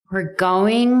We're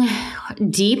going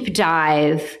deep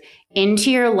dive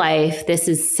into your life. This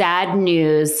is sad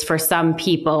news for some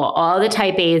people, all the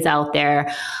type A's out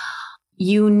there.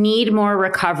 You need more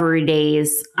recovery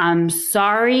days. I'm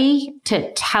sorry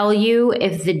to tell you,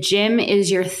 if the gym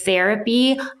is your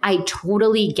therapy, I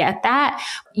totally get that.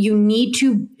 You need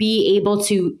to be able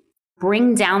to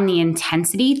bring down the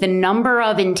intensity. The number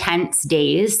of intense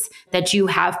days that you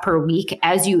have per week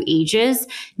as you ages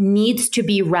needs to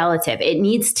be relative. It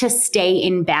needs to stay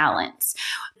in balance.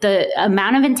 The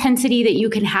amount of intensity that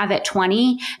you can have at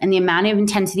 20 and the amount of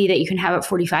intensity that you can have at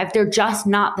 45, they're just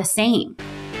not the same.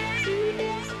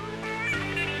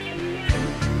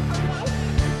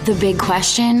 The big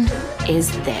question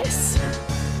is this.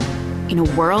 In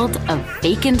a world of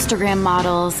fake Instagram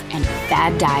models and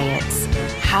fad diets,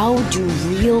 how do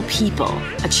real people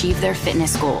achieve their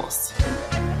fitness goals?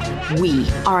 We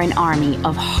are an army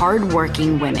of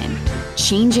hardworking women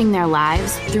changing their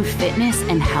lives through fitness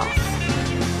and health.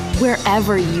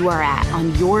 Wherever you are at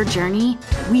on your journey,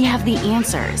 we have the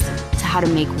answers to how to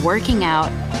make working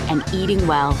out and eating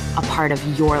well a part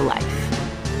of your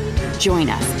life. Join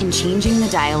us in changing the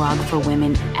dialogue for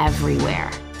women everywhere.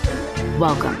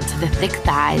 Welcome to the Thick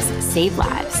Thighs Save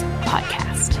Lives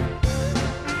podcast.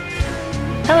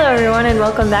 Hello, everyone, and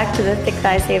welcome back to the Thick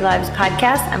Thighs Save Lives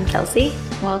podcast. I'm Kelsey.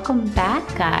 Welcome back,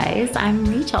 guys. I'm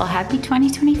Rachel. Happy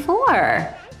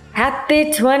 2024.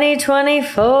 Happy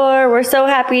 2024. We're so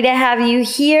happy to have you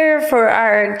here for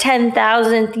our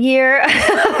 10,000th year of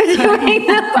doing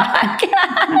the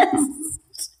podcast.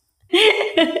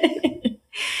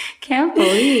 Can't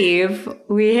believe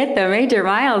we hit the major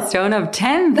milestone of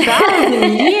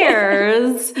 10,000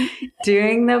 years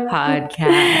doing the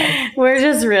podcast. We're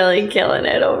just really killing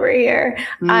it over here.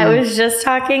 I was just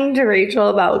talking to Rachel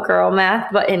about girl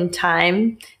math, but in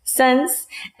time sense.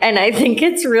 And I think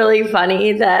it's really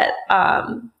funny that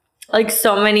like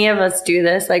so many of us do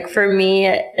this. Like for me,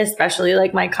 especially,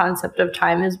 like my concept of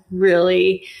time is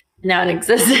really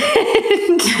non-existent.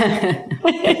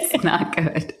 It's not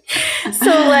good. So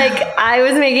like I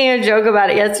was making a joke about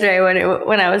it yesterday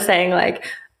when I was saying like,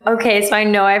 okay, so I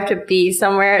know I have to be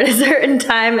somewhere at a certain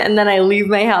time and then I leave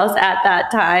my house at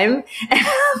that time. And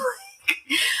I'm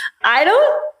like, I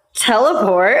don't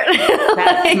teleport.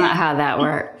 That's like, not how that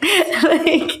works.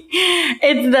 Like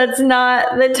that's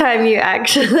not the time you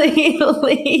actually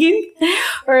leave.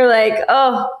 Or like,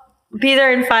 oh, be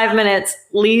there in 5 minutes,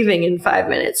 leaving in 5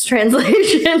 minutes.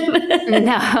 Translation.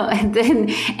 No,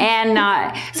 and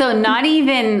not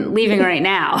even leaving right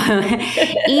now,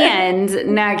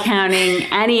 and not counting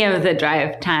any of the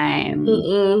drive time.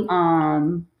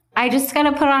 I just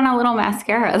gotta put on a little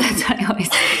mascara. That's what I always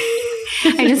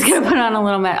say. I just gotta put on a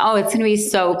little Oh, it's gonna be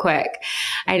so quick.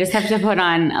 I just have to put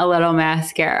on a little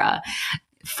mascara.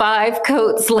 5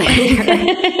 coats later.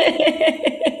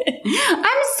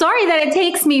 I'm sorry that it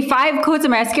takes me 5 coats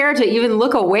of mascara to even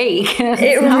look awake.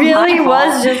 It really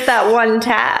was just that one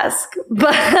task.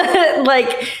 But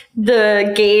like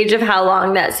the gauge of how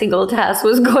long that single task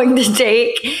was going to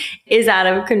take is out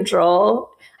of control.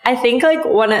 I think like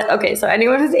so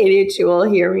anyone who's ADHD will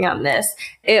hear me on this.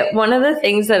 One of the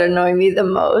things that annoy me the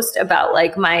most about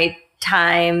like my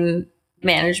time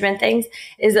management things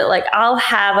is that like I'll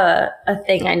have a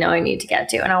thing I know I need to get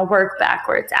to and I'll work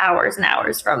backwards hours and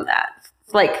hours from that,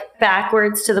 like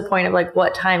backwards to the point of like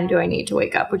what time do I need to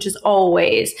wake up, which is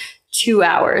always 2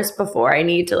 hours before I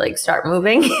need to like start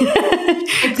moving.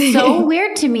 It's so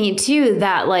weird to me too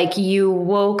that like you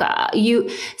woke up,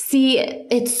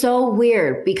 it's so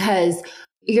weird because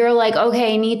you're like,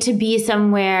 okay, I need to be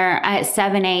somewhere at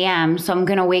 7 a.m. So I'm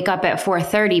going to wake up at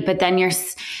 4:30, but then you're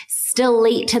still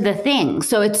late to the thing.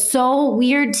 So it's so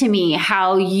weird to me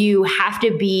how you have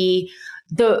to be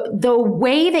the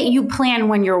way that you plan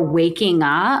when you're waking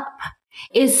up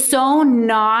is so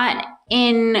not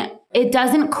it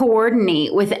doesn't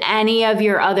coordinate with any of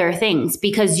your other things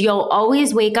because you'll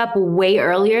always wake up way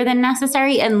earlier than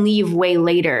necessary and leave way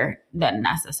later than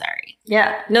necessary.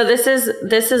 Yeah. No, this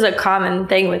is a common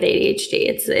thing with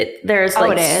ADHD. There's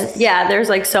like, it is? Yeah, there's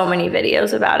like so many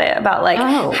videos about it, about like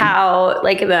how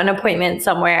like an appointment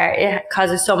somewhere, it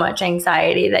causes so much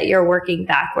anxiety that you're working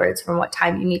backwards from what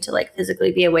time you need to like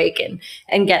physically be awake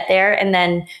and get there. And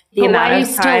then the amount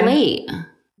of time. Why are you still late?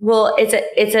 Well,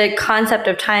 it's a concept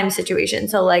of time situation.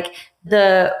 So like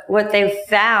what they've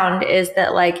found is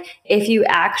that like if you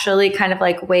actually kind of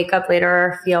like wake up later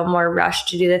or feel more rushed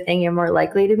to do the thing, you're more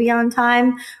likely to be on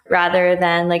time rather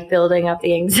than like building up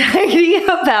the anxiety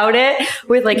about it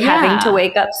with like having to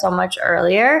wake up so much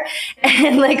earlier.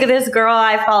 And like this girl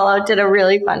I followed did a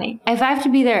really funny. If I have to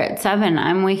be there at 7,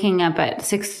 I'm waking up at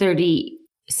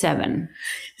 6:37.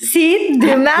 See,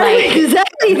 the amount of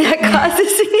anxiety that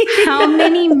causes me. How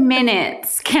many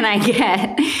minutes can I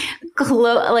get?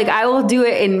 Like, I will do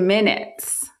it in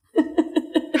minutes.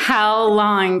 How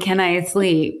long can I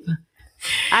sleep?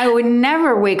 I would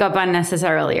never wake up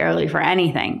unnecessarily early for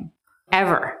anything,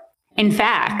 ever. In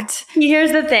fact,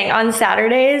 here's the thing. On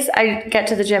Saturdays, I get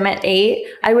to the gym at 8.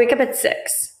 I wake up at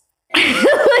 6. Like,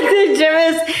 the gym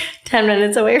is 10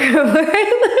 minutes away from where I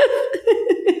live.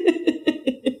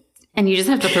 And you just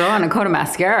have to throw on a coat of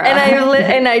mascara. And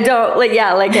I don't, like,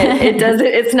 yeah, like it doesn't,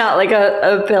 it's not like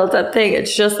a built up thing.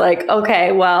 It's just like,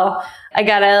 okay, well, I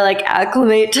gotta like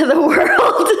acclimate to the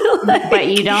world. Like, but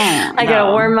you don't. I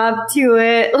gotta warm up to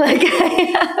it. Like,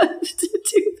 I have to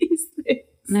do these things.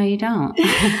 No, you don't.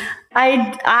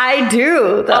 I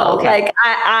do though. Oh, okay. Like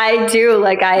I do.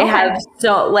 Like I have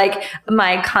so, like,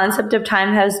 my concept of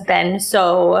time has been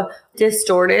so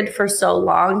distorted for so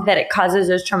long that it causes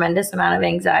a tremendous amount of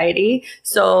anxiety.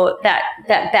 So that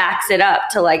backs it up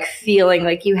to like feeling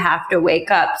like you have to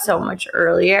wake up so much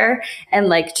earlier and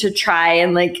like to try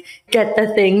and like get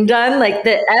the thing done. Like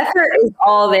the effort is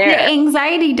all there. The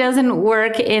anxiety doesn't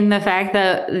work in the fact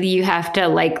that you have to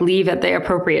like leave at the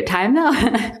appropriate time though.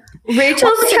 Rachel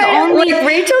can only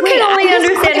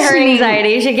understand her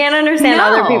anxiety. She can't understand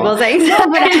other people's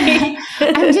anxiety.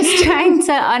 I'm just trying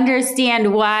to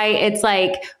understand why it's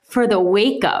like for the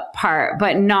wake up part,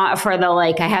 but not for the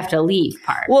like I have to leave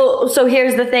part. Well, so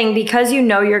here's the thing, because you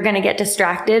know you're going to get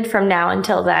distracted from now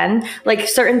until then, like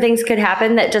certain things could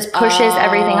happen that just pushes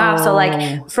everything off. So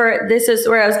like this is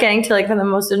where I was getting to, like, the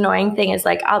most annoying thing is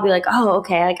like, I'll be like, oh,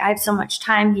 okay, like I have so much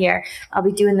time here. I'll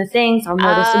be doing the things. I'll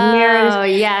notice the mirrors. Oh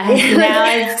yeah. Now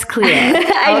it's clear.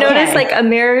 I notice like a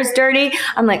mirror's dirty.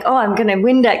 I'm like, oh, I'm going to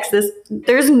Windex this.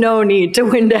 There's no need to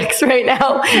Windex right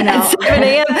now at 7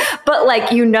 a.m. But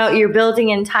like, you know, you're building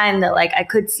in time that like I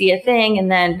could see a thing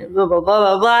and then blah, blah, blah,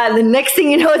 blah, blah. And the next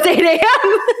thing you know, it's 8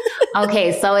 a.m.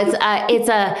 Okay. So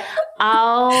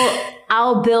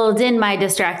I'll build in my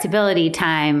distractibility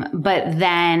time, but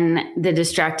then the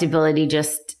distractibility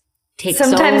just takes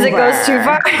over. Sometimes it goes too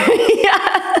far.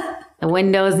 Yeah. The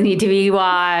windows need to be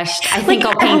washed. I think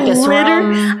I'll paint this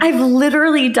room. I've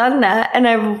literally done that,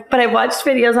 but I watched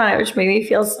videos on it, which made me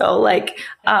feel so like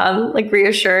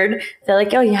reassured. They're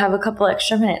like, oh, you have a couple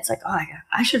extra minutes. Like, oh,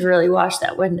 I should really wash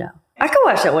that window. I could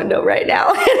wash that window right now.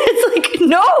 And it's like,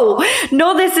 no,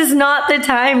 this is not the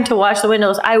time to wash the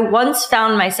windows. I once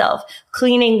found myself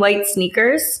cleaning white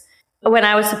sneakers when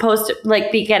I was supposed to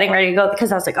like be getting ready to go,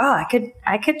 because I was like, oh,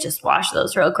 I could just wash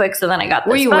those real quick. So then I got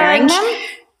the sponge. Were you wearing them?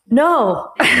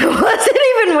 No, I wasn't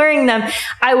even wearing them.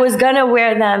 I was going to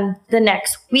wear them the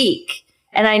next week.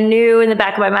 And I knew in the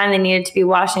back of my mind they needed to be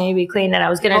washed and needed to be cleaned. And I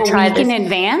was going to try this. In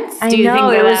advance? I know,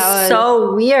 it was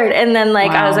so weird. And then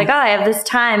like, I was like, oh, I have this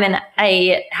time. And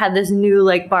I had this new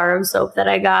like bar of soap that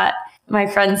I got. My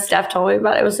friend Steph told me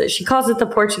about it. She calls it the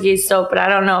Portuguese soap, but I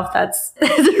don't know if that's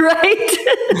right.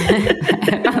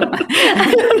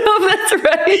 I don't know if that's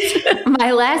right.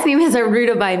 My last name is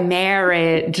Aruda by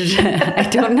marriage. I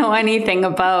don't know anything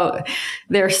about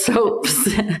their soaps.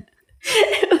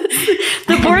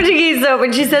 The Portuguese soap,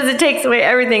 and she says it takes away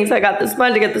everything. So I got the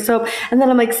sponge, I got the soap, and then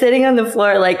I'm like sitting on the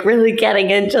floor, like really getting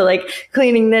into like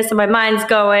cleaning this, and my mind's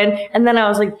going. And then I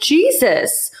was like,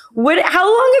 Jesus, how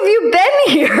long have you been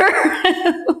here?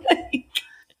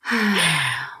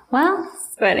 Well,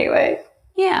 so anyway,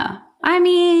 yeah. I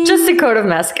mean, just a coat of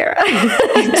mascara.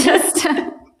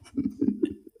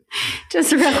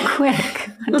 just real quick,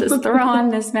 just throw on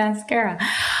this mascara.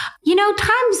 You know,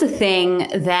 time's a thing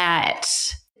that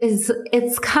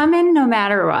it's coming no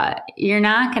matter what. You're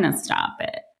not going to stop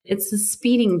it. It's a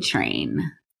speeding train.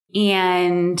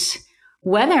 And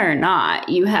whether or not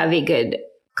you have a good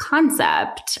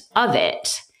concept of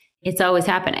it, it's always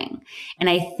happening. And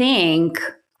I think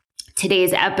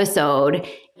today's episode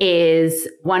is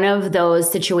one of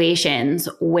those situations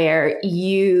where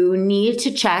you need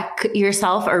to check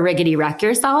yourself or riggedy wreck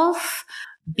yourself,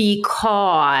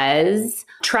 because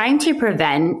trying to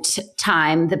prevent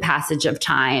time, the passage of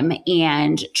time,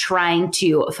 and trying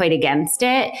to fight against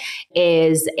it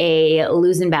is a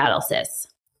losing battle, sis.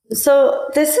 So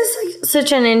this is like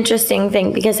such an interesting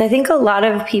thing, because I think a lot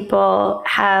of people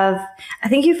I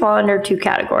think you fall under two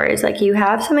categories. Like you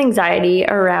have some anxiety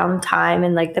around time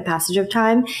and like the passage of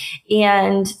time,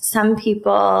 and some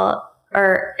people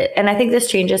and I think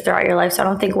this changes throughout your life. So I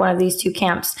don't think one of these two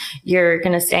camps you're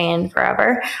going to stay in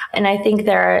forever. And I think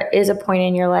there is a point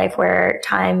in your life where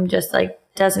time just like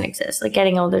doesn't exist. Like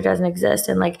getting older doesn't exist,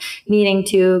 and like needing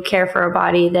to care for a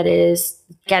body that is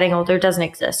getting older doesn't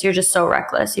exist. You're just so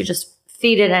reckless. You just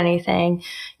feed it anything.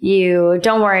 You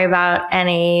don't worry about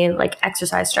any like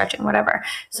exercise, stretching, whatever.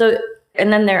 So,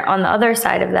 and then there on the other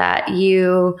side of that,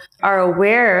 you are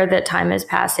aware that time is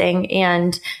passing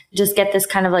and just get this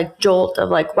kind of like jolt of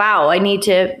like, wow, I need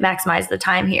to maximize the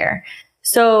time here.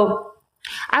 So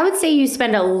I would say you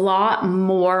spend a lot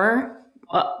more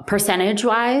percentage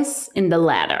wise in the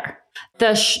latter.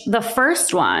 The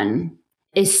first one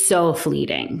is so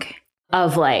fleeting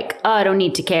of like, oh, I don't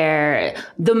need to care.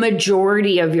 The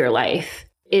majority of your life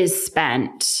is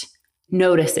spent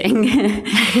noticing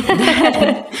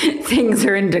that things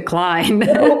are in decline.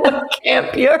 What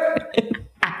camp you're in.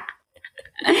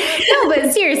 No,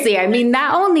 but seriously, I mean,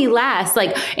 that only lasts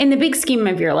like in the big scheme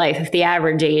of your life. If the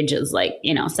average age is like,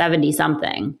 70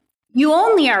 something, you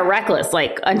only are reckless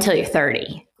like until you're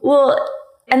 30. Well,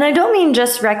 and I don't mean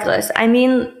just reckless. I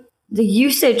mean, the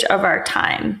usage of our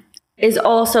time is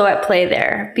also at play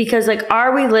there, because like,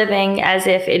 are we living as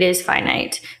if it is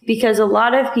finite? Because a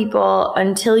lot of people,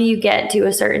 until you get to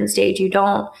a certain stage,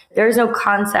 there's no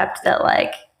concept that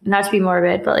like, not to be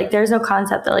morbid, but like, there's no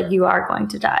concept that like you are going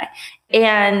to die.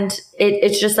 And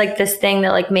it's just like this thing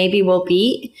that like maybe we'll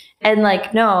beat, and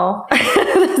like, no,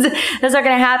 that's not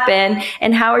going to happen.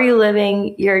 And how are you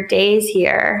living your days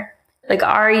here? Like,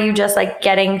 are you just like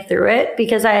getting through it?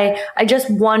 Because I just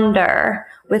wonder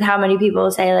with how many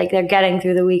people say like they're getting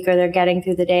through the week or they're getting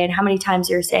through the day, and how many times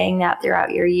you're saying that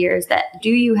throughout your years, that do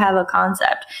you have a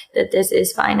concept that this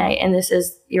is finite and this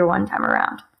is your one time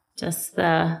around? Just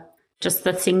the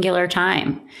singular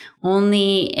time.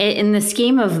 Only in the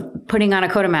scheme of putting on a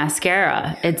coat of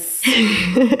mascara, it's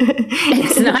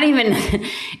not even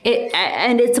it,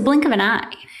 and it's a blink of an eye.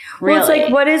 Really. Well, it's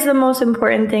like, what is the most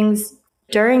important things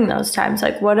during those times?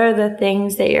 Like, what are the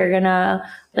things that you're gonna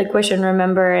like wish and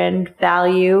remember and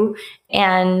value,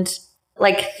 and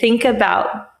like think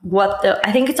about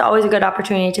I think it's always a good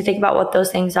opportunity to think about what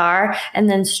those things are, and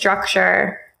then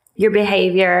structure your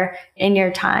behavior in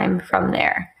your time from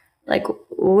there. Like,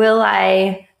 will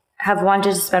I have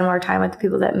wanted to spend more time with the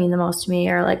people that mean the most to me?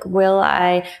 Or like, will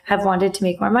I have wanted to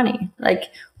make more money? Like,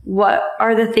 what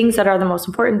are the things that are the most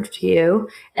important to you?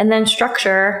 And then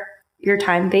structure your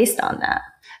time based on that.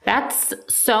 That's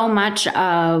so much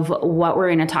of what we're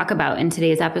going to talk about in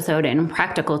today's episode in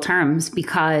practical terms,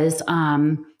 because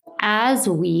as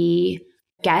we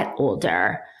get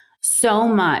older, so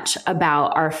much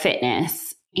about our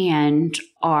fitness and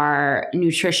our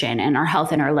nutrition and our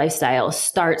health and our lifestyle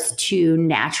starts to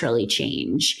naturally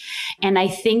change. And I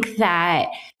think that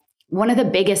one of the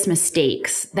biggest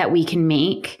mistakes that we can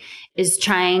make is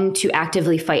trying to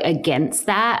actively fight against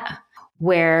that,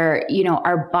 where,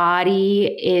 our body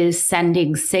is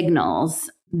sending signals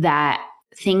that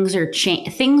things are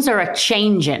a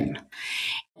changing,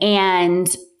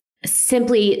 and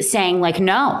simply saying like,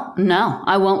 no,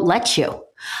 I won't let you.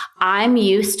 I'm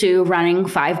used to running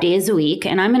 5 days a week,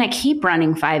 and I'm going to keep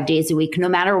running 5 days a week, no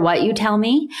matter what you tell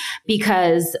me,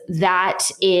 because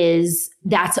that's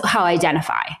how I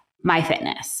identify my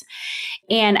fitness.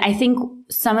 And I think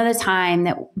some of the time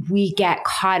that we get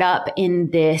caught up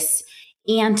in this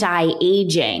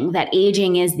anti-aging, that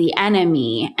aging is the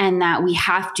enemy, and that we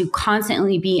have to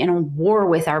constantly be in a war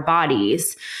with our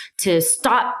bodies to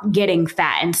stop getting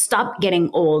fat and stop getting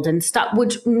old and stop,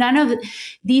 which none of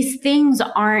these things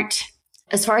aren't,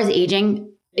 as far as aging,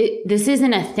 this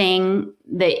isn't a thing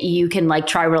that you can like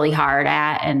try really hard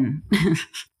at. And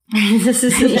this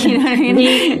is, you know what I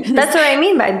mean? That's what I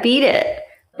mean by beat it.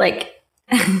 Like,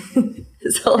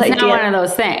 it's not one of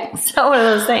those things. It's not one of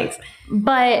those things.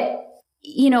 But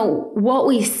what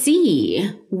we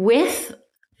see with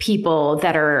people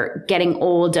that are getting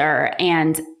older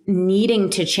and needing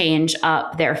to change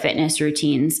up their fitness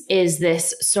routines is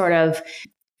this sort of,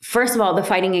 first of all, the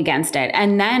fighting against it.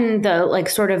 And then the like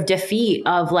sort of defeat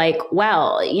of like,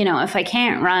 well, if I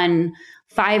can't run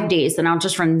 5 days, then I'll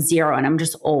just run 0. And I'm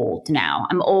just old now.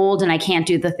 I'm old and I can't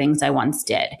do the things I once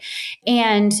did.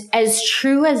 And as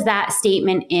true as that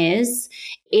statement is,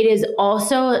 it is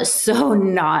also so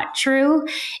not true.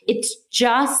 It's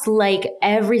just like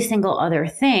every single other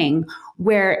thing,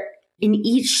 where in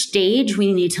each stage,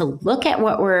 we need to look at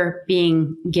what we're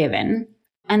being given,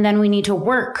 and then we need to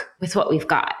work with what we've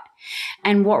got.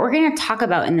 And what we're going to talk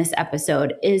about in this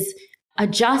episode is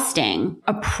adjusting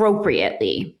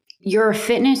appropriately your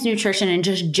fitness, nutrition, and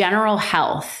just general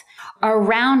health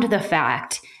around the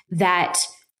fact that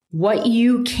what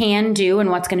you can do and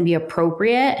what's going to be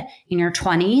appropriate in your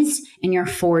 20s, in your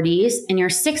 40s, and your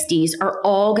 60s are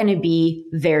all going to be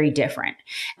very different.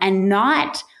 And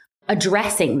not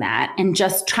addressing that and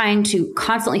just trying to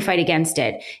constantly fight against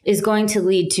it is going to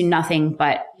lead to nothing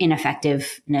but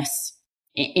ineffectiveness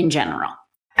in general.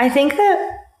 I think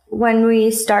that when we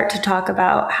start to talk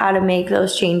about how to make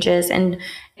those changes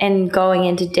and going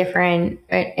into different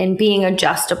and being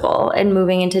adjustable and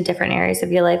moving into different areas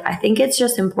of your life, I think it's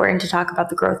just important to talk about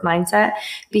the growth mindset,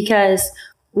 because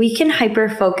we can hyper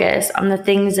focus on the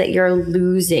things that you're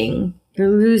losing. You're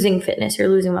losing fitness, you're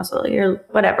losing muscle, you're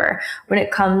whatever when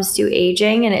it comes to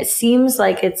aging. And it seems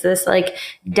like it's this like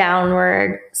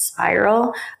downward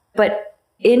spiral. But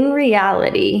in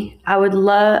reality, I would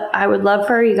love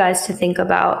for you guys to think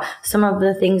about some of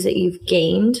the things that you've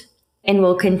gained and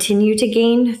will continue to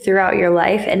gain throughout your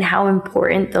life and how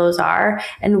important those are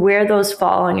and where those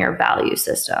fall in your value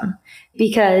system.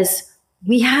 Because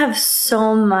we have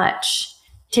so much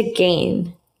to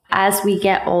gain as we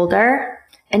get older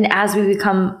and as we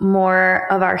become more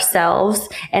of ourselves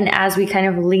and as we kind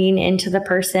of lean into the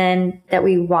person that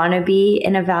we want to be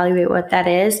and evaluate what that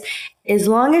is. As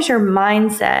long as your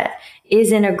mindset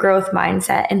is in a growth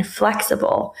mindset and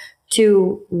flexible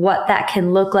to what that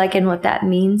can look like and what that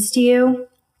means to you,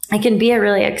 it can be a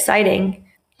really exciting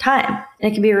time.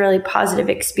 And it can be a really positive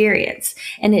experience.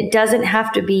 And it doesn't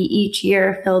have to be each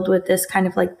year filled with this kind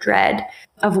of like dread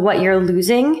of what you're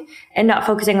losing and not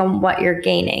focusing on what you're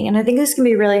gaining. And I think this can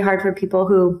be really hard for people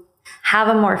who have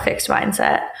a more fixed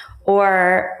mindset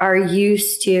or are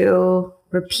used to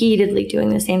repeatedly doing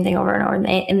the same thing over and over,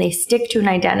 and they stick to an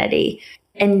identity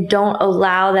and don't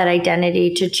allow that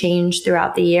identity to change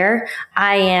throughout the year.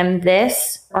 I am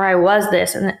this, or I was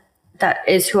this, and that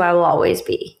is who I will always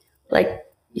be. Like,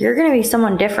 you're going to be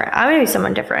someone different. I'm going to be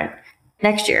someone different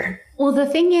next year. Well, the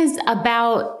thing is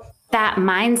about that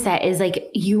mindset is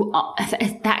like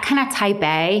that kind of type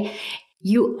A,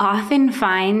 you often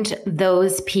find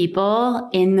those people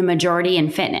in the majority in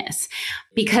fitness,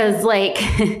 because like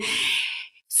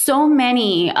so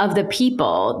many of the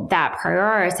people that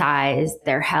prioritize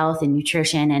their health and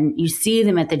nutrition, and you see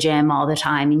them at the gym all the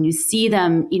time, and you see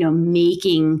them,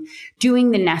 doing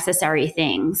the necessary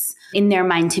things in their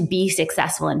mind to be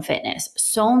successful in fitness.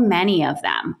 So many of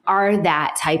them are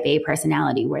that type A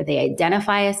personality where they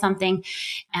identify as something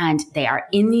and they are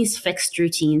in these fixed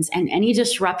routines, and any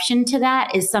disruption to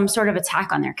that is some sort of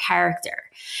attack on their character.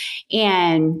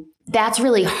 And that's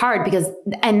really hard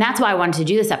and that's why I wanted to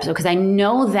do this episode, because I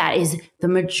know that is the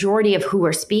majority of who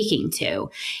we're speaking to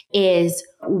is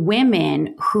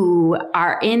women who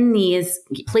are in these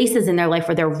places in their life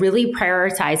where they're really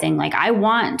prioritizing, like, I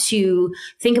want to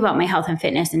think about my health and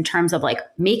fitness in terms of like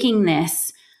making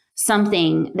this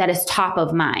something that is top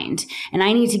of mind. And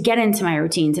I need to get into my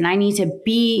routines and I need to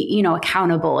be,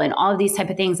 accountable and all of these type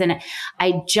of things. And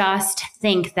I just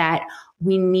think that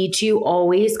we need to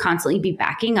always constantly be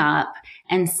backing up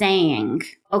and saying,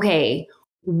 okay,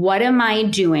 what am I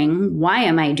doing? Why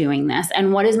am I doing this?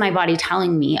 And what is my body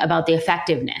telling me about the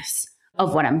effectiveness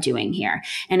of what I'm doing here?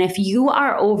 And if you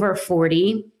are over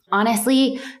 40,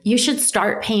 honestly, you should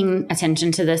start paying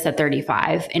attention to this at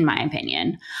 35, in my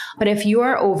opinion. But if you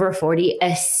are over 40,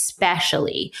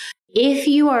 especially if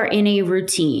you are in a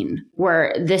routine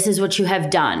where this is what you have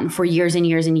done for years and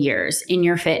years and years in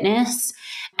your fitness,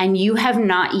 and you have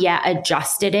not yet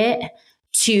adjusted it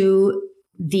to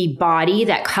the body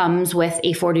that comes with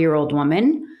a 40-year-old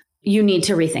woman, you need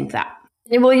to rethink that.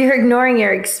 Well, you're ignoring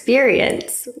your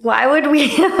experience. Why would we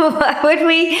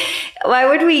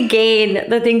gain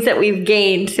the things that we've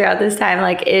gained throughout this time?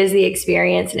 Like, is the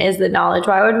experience and is the knowledge.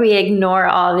 Why would we ignore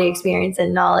all the experience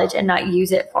and knowledge and not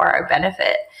use it for our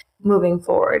benefit moving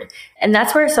forward? And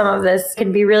that's where some of this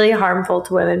can be really harmful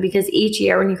to women, because each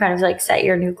year when you kind of like set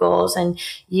your new goals and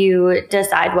you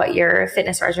decide what your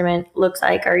fitness regimen looks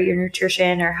like, or your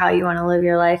nutrition, or how you want to live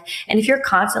your life, and if you're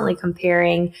constantly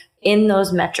comparing in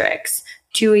those metrics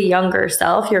to a younger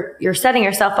self, you're setting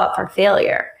yourself up for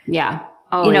failure. Yeah.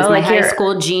 Always. Like high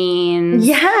school jeans.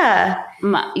 Yeah.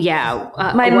 My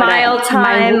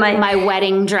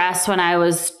wedding dress when I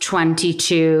was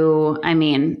 22. I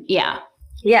mean, yeah.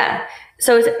 Yeah.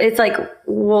 So it's like,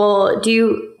 well,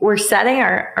 we're setting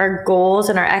our goals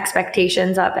and our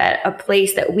expectations up at a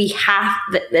place that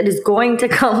that is going to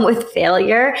come with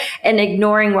failure, and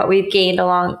ignoring what we've gained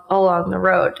along the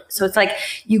road. So it's like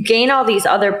you gain all these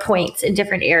other points in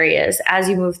different areas as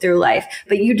you move through life,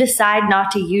 but you decide not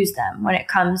to use them when it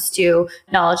comes to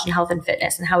knowledge and health and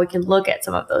fitness and how we can look at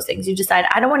some of those things. You decide,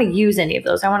 I don't want to use any of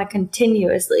those. I want to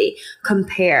continuously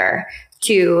compare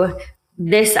to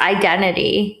this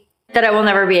identity that I will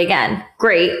never be again.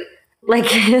 Great. Like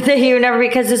that you never,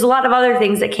 because there's a lot of other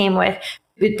things that came with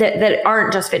that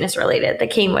aren't just fitness related, that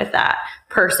came with that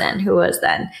person who was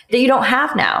then that you don't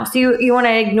have now. So you want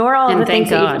to ignore all of the things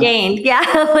that you've gained. Yeah.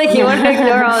 Like you want to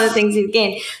ignore all the things you've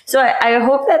gained. So I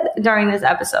hope that during this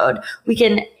episode, we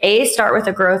can start with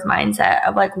a growth mindset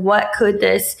of like, what could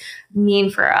this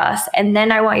mean for us? And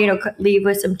then I want you to leave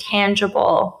with some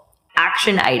tangible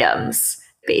action items,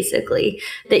 basically,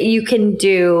 that you can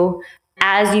do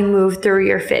as you move through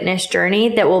your fitness journey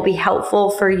that will be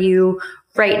helpful for you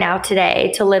right now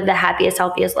today to live the happiest,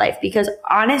 healthiest life. Because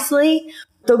honestly,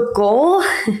 the goal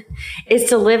is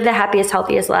to live the happiest,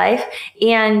 healthiest life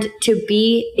and to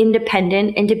be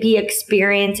independent and to be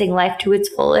experiencing life to its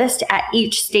fullest at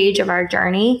each stage of our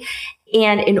journey.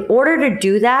 And in order to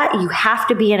do that, you have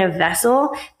to be in a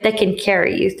vessel that can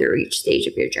carry you through each stage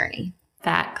of your journey.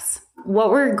 Facts. How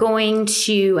we're going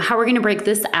to break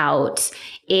this out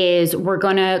is we're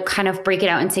going to kind of break it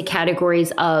out into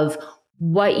categories of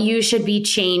what you should be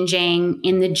changing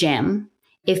in the gym.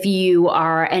 If you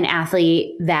are an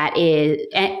athlete that is,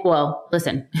 well,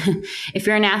 listen, if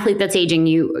you're an athlete that's aging,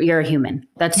 you're a human.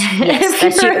 That's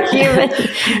you're a human.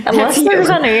 Unless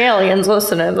there's any aliens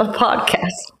listening to the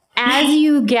podcast. As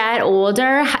you get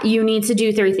older, you need to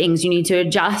do 3 things. You need to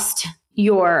adjust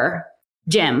your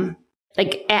gym.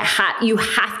 Like you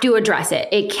have to address it.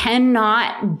 It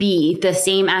cannot be the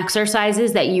same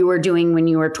exercises that you were doing when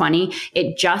you were 20.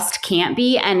 It just can't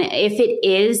be. And if it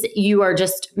is, you are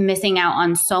just missing out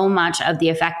on so much of the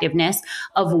effectiveness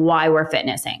of why we're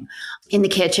fitnessing. In the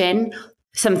kitchen,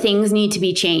 some things need to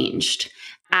be changed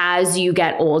as you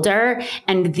get older.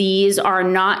 And these are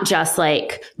not just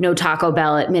like no Taco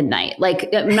Bell at midnight. Like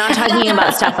I'm not talking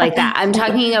about stuff like that. I'm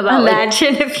talking about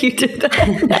imagine if you did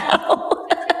that now.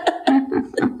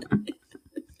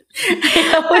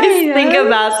 I always think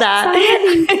about that.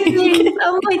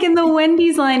 I'm like in the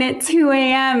Wendy's line at 2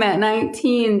 a.m. at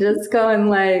 19, just going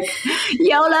like,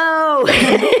 YOLO.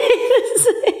 I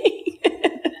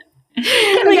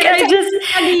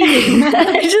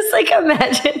just like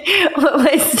imagine what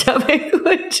my stomach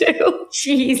would do.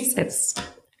 Jesus.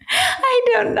 I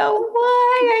don't know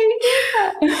why I did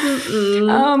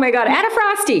that. Oh my God. Add a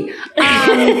Frosty.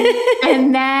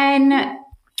 And then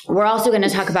we're also going to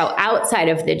talk about outside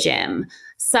of the gym,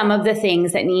 some of the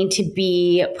things that need to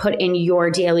be put in your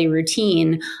daily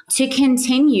routine to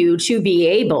continue to be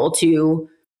able to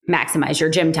maximize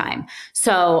your gym time.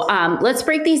 So let's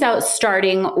break these out,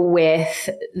 starting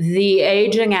with the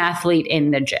aging athlete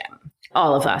in the gym.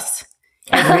 All of us.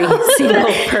 Every single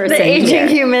person. The aging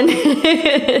human.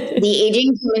 The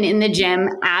aging human in the gym,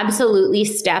 absolutely.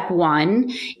 Step 1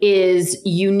 is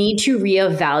you need to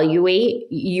reevaluate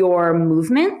your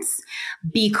movements,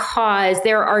 because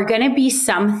there are going to be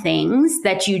some things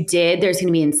that you did. There's going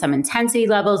to be in some intensity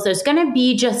levels. There's going to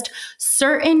be just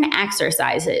certain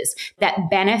exercises that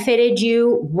benefited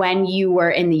you when you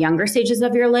were in the younger stages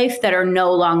of your life that are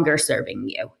no longer serving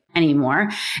you anymore.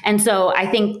 And so I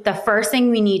think the first thing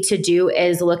we need to do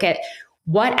is look at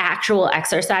what actual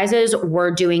exercises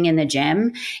we're doing in the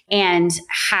gym and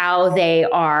how they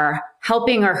are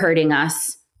helping or hurting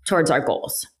us towards our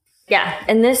goals. Yeah.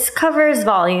 And this covers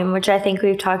volume, which I think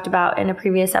we've talked about in a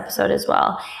previous episode as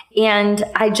well. And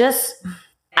I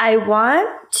want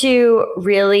to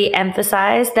really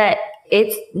emphasize that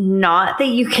it's not that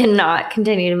you cannot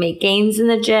continue to make gains in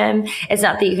the gym. It's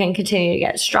not that you can continue to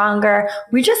get stronger.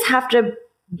 We just have to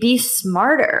be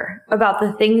smarter about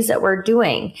the things that we're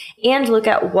doing and look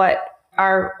at what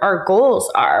our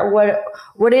goals are. What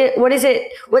is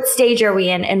it? What stage are we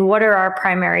in? And what are our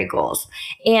primary goals?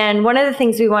 And one of the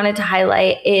things we wanted to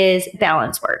highlight is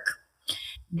balance work.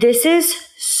 This is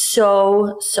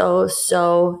so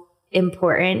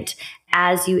important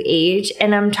as you age.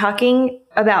 And I'm talking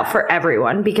about for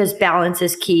everyone, because balance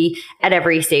is key at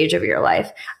every stage of your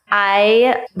life.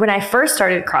 When I first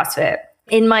started CrossFit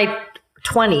in my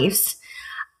 20s,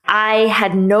 I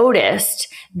had noticed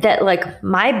that like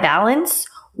my balance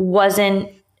wasn't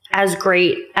as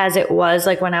great as it was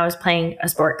like when I was playing a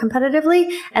sport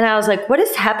competitively. And I was like, what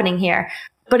is happening here?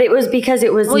 But it was because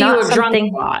it was not you were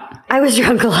something. Drunk a lot. I was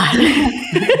drunk a lot.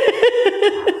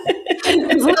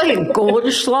 Does like a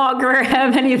Goldschlager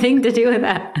have anything to do with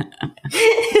that?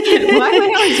 Why am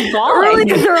I always falling?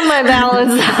 Really throw my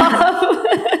balance off.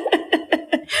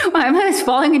 Why am I always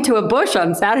falling into a bush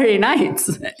on Saturday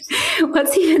nights?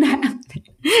 What's even happening?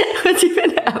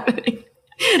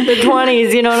 The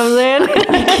 20s, you know what I'm saying?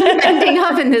 I keep ending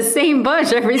up in the same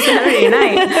bush every Saturday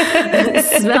night,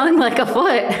 smelling like a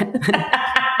foot.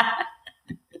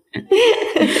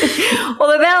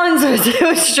 Well, the balance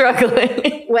was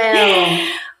struggling. Well,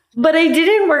 but I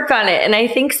didn't work on it. And I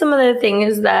think some of the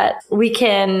things that we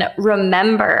can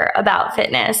remember about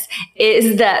fitness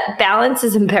is that balance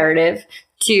is imperative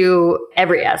to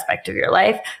every aspect of your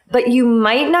life, but you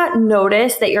might not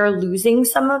notice that you're losing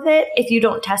some of it if you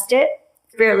don't test it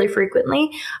fairly frequently.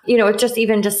 It's just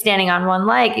even just standing on one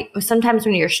leg. Sometimes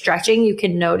when you're stretching, you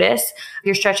can notice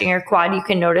you're stretching your quad. You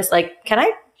can notice like, can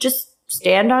I just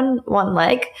stand on one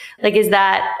leg? Like, is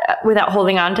that without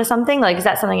holding on to something? Like, is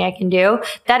that something I can do?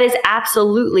 That is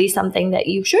absolutely something that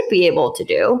you should be able to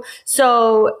do.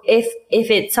 So if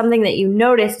it's something that you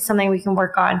notice, it's something we can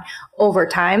work on over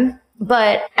time.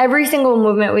 But every single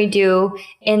movement we do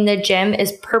in the gym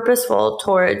is purposeful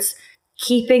towards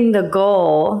keeping the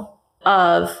goal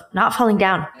of not falling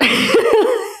down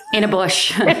in a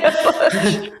bush.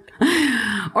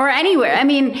 Or anywhere. I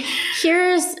mean,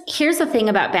 here's the thing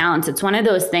about balance. It's one of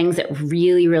those things that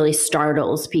really, really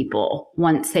startles people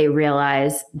once they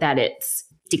realize that it's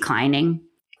declining.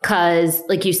 Because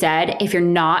like you said, if you're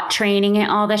not training it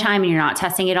all the time and you're not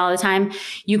testing it all the time,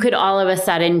 you could all of a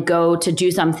sudden go to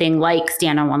do something like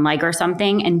stand on one leg or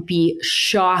something and be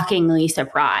shockingly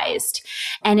surprised.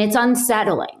 And it's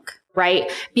unsettling, right?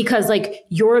 Because like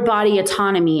your body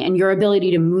autonomy and your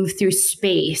ability to move through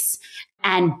space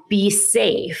and be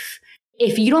safe,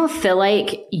 if you don't feel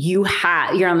like you're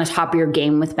on the top of your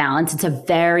game with balance, it's a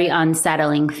very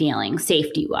unsettling feeling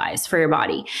safety wise for your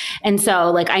body. And so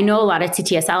like, I know a lot of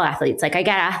TTSL athletes, like I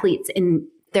get athletes in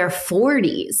their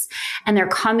 40s and they're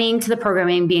coming to the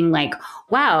programming being like,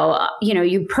 wow,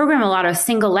 you program a lot of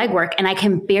single leg work and I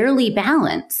can barely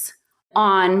balance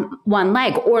on one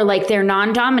leg, or like their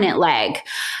non-dominant leg.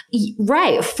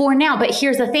 Right. For now. But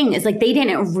here's the thing is like, they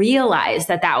didn't realize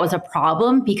that was a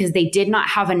problem because they did not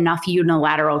have enough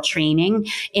unilateral training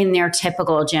in their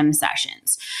typical gym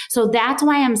sessions. So that's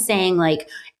why I'm saying like,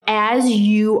 as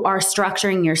you are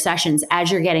structuring your sessions,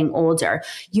 as you're getting older,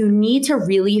 you need to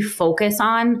really focus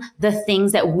on the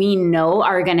things that we know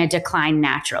are going to decline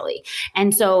naturally.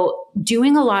 And so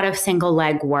doing a lot of single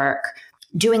leg work,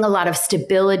 doing a lot of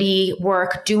stability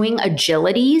work, doing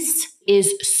agilities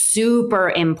is super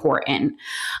important.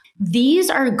 These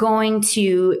are going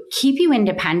to keep you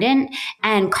independent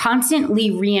and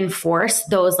constantly reinforce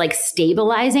those like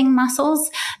stabilizing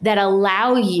muscles that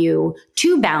allow you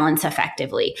to balance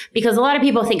effectively. Because a lot of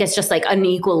people think it's just like an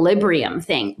equilibrium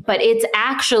thing, but it's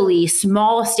actually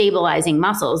small stabilizing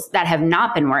muscles that have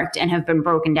not been worked and have been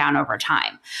broken down over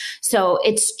time. So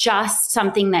it's just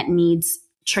something that needs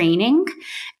training.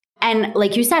 And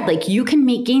like you said, like you can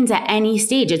make gains at any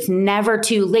stage. It's never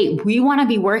too late. We want to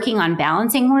be working on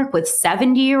balancing work with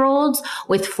 70-year-olds,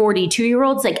 with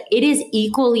 42-year-olds. Like it is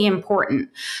equally important.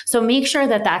 So make sure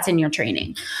that that's in your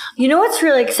training. You know what's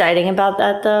really exciting about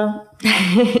that though?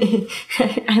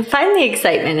 I find the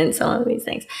excitement in some of these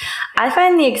things. I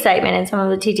find the excitement in some of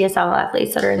the TTSL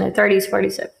athletes that are in their 30s,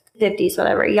 40s, 50s,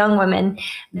 whatever, young women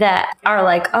that are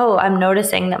like, oh, I'm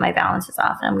noticing that my balance is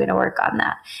off and I'm going to work on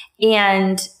that.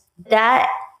 And that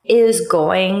is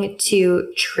going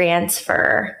to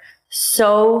transfer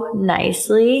so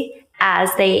nicely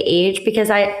as they age, because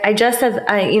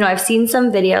I've seen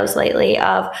some videos lately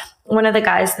of one of the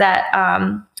guys that,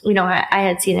 I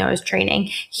had seen that was training.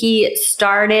 He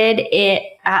started it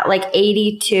at like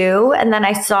 82. And then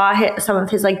I saw some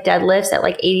of his like deadlifts at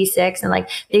like 86. And like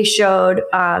they showed,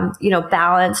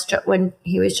 balance when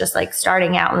he was just like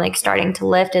starting out and like starting to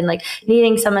lift and like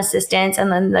needing some assistance.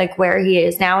 And then like where he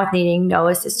is now with needing no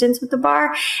assistance with the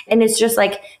bar. And it's just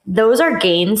like, those are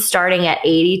gains starting at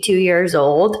 82 years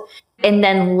old. And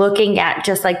then looking at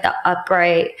just like the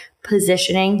upright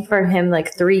positioning for him,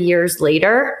 like 3 years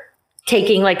later,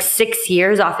 taking like 6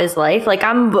 years off his life. Like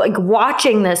I'm like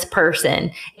watching this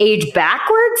person age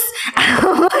backwards.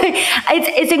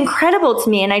 It's incredible to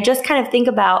me. And I just kind of think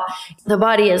about the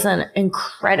body as an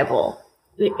incredible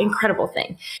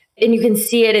thing. And you can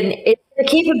see it, and the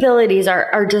capabilities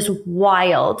are just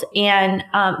wild. And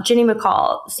Ginny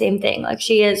McCall, same thing. Like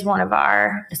she is one of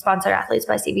our sponsored athletes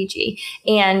by CBG,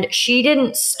 and she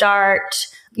didn't start,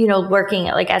 working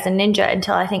like as a ninja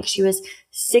until I think she was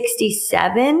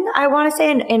 67, I want to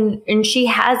say. And she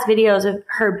has videos of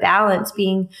her balance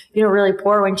being, really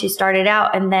poor when she started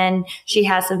out. And then she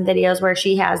has some videos where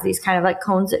she has these kind of like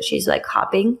cones that she's like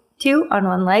hopping to on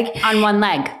one leg. On one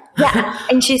leg. Yeah.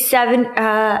 And she's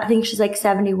I think she's like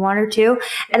 71 or 2.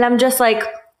 And I'm just like,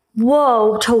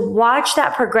 whoa, to watch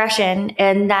that progression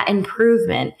and that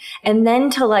improvement. And then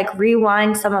to like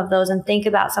rewind some of those and think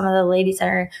about some of the ladies that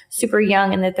are super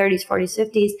young in their 30s, 40s,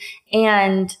 50s,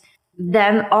 and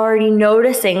them already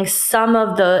noticing some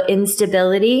of the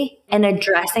instability and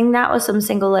addressing that with some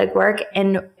single leg work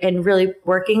and really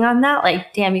working on that.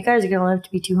 Like, damn, you guys are going to live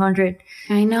to be 200.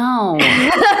 I know.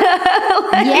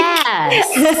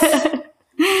 Yes.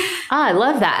 Oh, I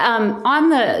love that. On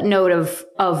the note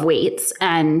of weights,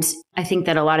 and I think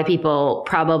that a lot of people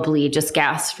probably just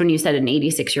gasped when you said an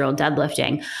 86-year-old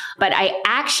deadlifting, but I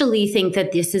actually think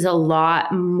that this is a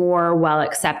lot more well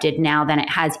accepted now than it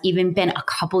has even been a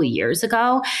couple of years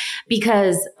ago,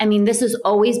 because I mean, this has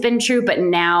always been true, but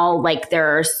now like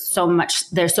there's so much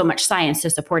science to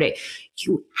support it.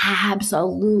 You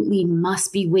absolutely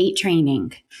must be weight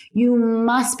training. You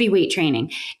must be weight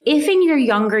training. If in your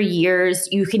younger years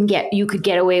you could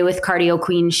get away with cardio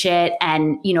queen shit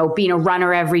and, you know, being a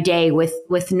runner every day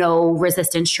with no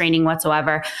resistance training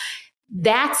whatsoever,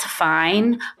 that's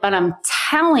fine. But I'm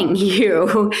telling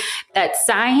you that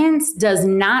science does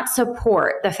not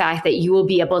support the fact that you will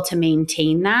be able to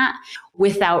maintain that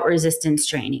without resistance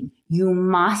training. You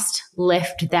must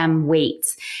lift them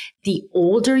weights. The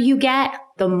older you get,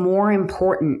 the more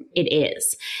important it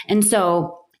is. And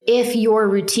so if your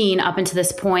routine up until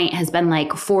this point has been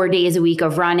like 4 days a week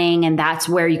of running and that's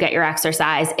where you get your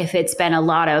exercise, if it's been a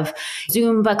lot of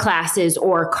Zumba classes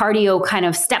or cardio kind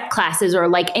of step classes or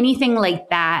like anything like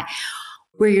that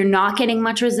where you're not getting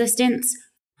much resistance,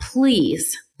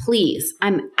 please,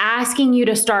 I'm asking you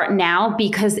to start now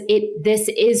because this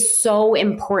is so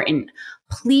important.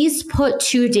 Please put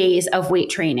 2 days of weight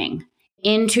training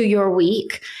into your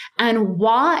week and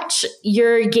watch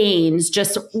your gains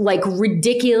just like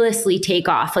ridiculously take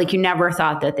off like you never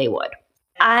thought that they would.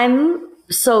 I'm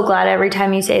so glad every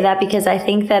time you say that, because I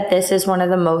think that this is one of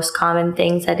the most common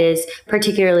things that is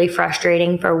particularly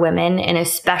frustrating for women, and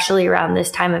especially around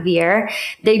this time of year.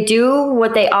 They do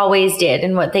what they always did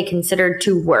and what they considered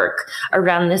to work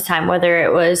around this time, whether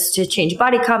it was to change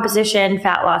body composition,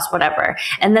 fat loss, whatever.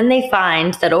 And then they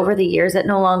find that over the years it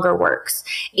no longer works.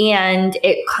 And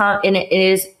it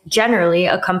is generally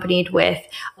accompanied with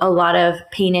a lot of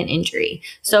pain and injury.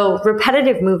 So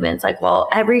repetitive movements, like, well,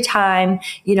 every time,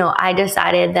 you know, I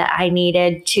decided that I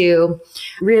needed to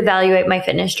reevaluate my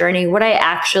fitness journey, what I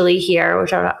actually hear,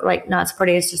 which I'm not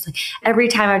supporting, is just like every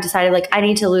time I've decided like I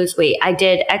need to lose weight, I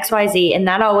did XYZ and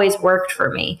that always worked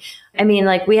for me. I mean,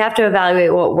 like, we have to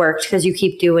evaluate what worked because you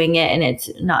keep doing it and it's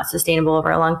not sustainable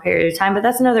over a long period of time, but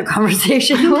that's another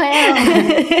conversation. Well,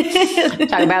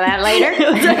 talk about that later.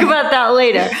 We'll talk about that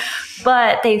later.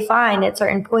 But they find at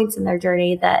certain points in their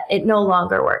journey that it no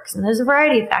longer works. And there's a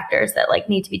variety of factors that like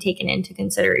need to be taken into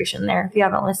consideration there. If you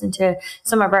haven't listened to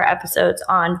some of our episodes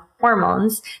on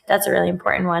hormones, that's a really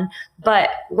important one. But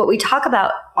what we talk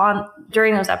about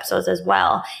during those episodes as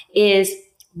well is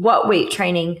what weight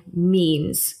training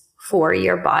means for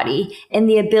your body and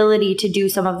the ability to do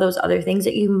some of those other things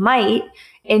that you might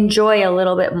enjoy a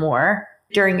little bit more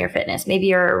during your fitness. Maybe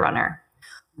you're a runner.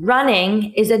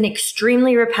 Running is an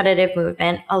extremely repetitive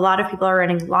movement. A lot of people are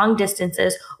running long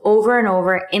distances over and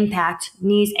over, impact,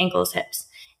 knees, ankles, hips.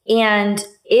 And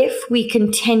if we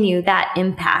continue that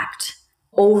impact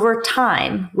over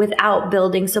time without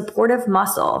building supportive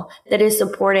muscle that is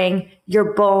supporting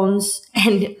your bones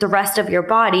and the rest of your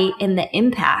body in the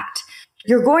impact,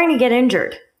 you're going to get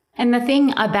injured. And the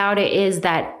thing about it is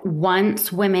that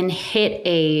once women hit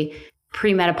a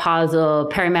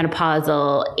premenopausal,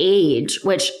 perimenopausal age,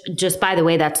 which just, by the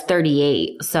way, that's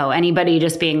 38. So anybody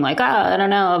just being like, oh, I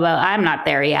don't know I'm not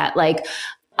there yet. Like,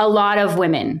 a lot of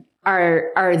women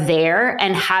are there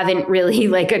and haven't really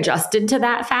like adjusted to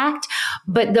that fact.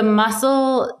 But the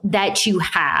muscle that you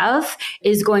have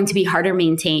is going to be harder to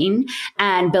maintain,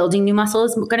 and building new muscle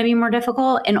is going to be more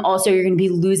difficult. And also you're going to be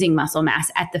losing muscle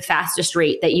mass at the fastest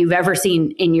rate that you've ever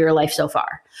seen in your life so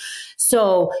far.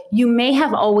 So you may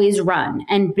have always run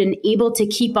and been able to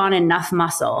keep on enough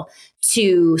muscle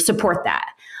to support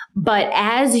that. But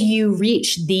as you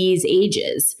reach these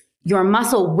ages, your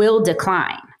muscle will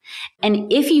decline.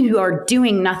 And if you are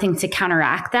doing nothing to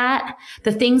counteract that,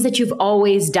 the things that you've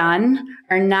always done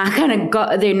are not going to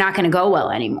go, they're not going to go well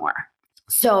anymore.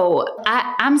 So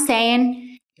I'm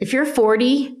saying if you're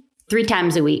 40, 3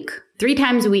 times a week, you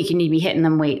need to be hitting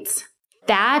them weights.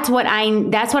 That's what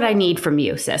I need from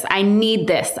you, sis. I need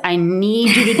this. I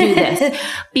need you to do this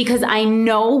because I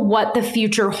know what the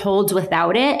future holds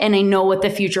without it. And I know what the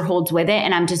future holds with it.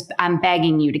 And I'm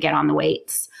begging you to get on the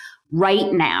weights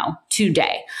right now,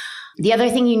 today. The other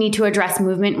thing you need to address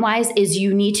movement wise is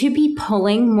you need to be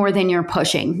pulling more than you're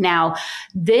pushing. Now,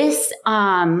 this,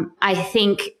 I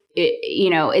think,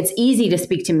 it's easy to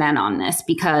speak to men on this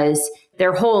because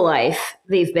their whole life,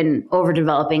 they've been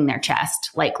overdeveloping their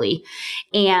chest, likely.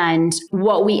 And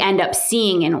what we end up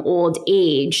seeing in old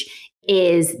age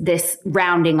is this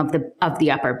rounding of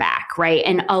the upper back, right?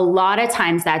 And a lot of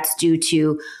times that's due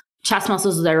to chest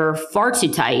muscles that are far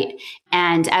too tight.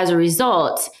 And as a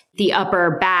result, the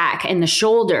upper back and the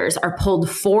shoulders are pulled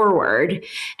forward.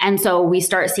 And so we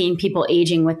start seeing people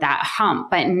aging with that hump.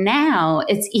 But now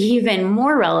it's even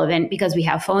more relevant because we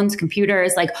have phones,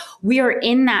 computers, like we are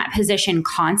in that position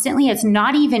constantly. It's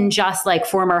not even just like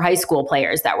former high school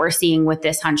players that we're seeing with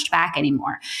this hunched back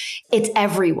anymore. It's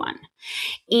everyone.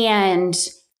 And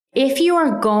if you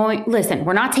are listen,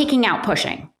 we're not taking out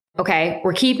pushing. Okay.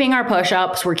 We're keeping our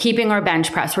push-ups. We're keeping our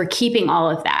bench press. We're keeping all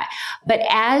of that. But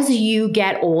as you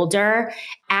get older,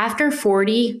 after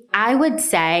 40, I would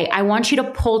say, I want you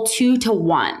to pull 2 to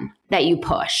 1 that you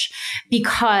push,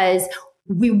 because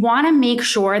we want to make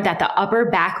sure that the upper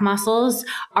back muscles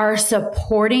are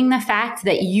supporting the fact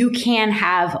that you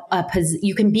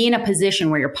can be in a position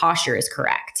where your posture is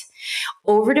correct.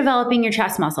 Overdeveloping your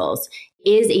chest muscles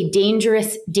is a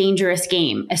dangerous, dangerous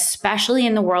game, especially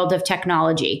in the world of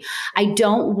technology. I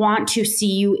don't want to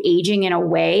see you aging in a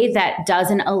way that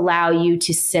doesn't allow you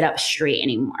to sit up straight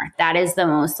anymore. That is the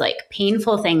most like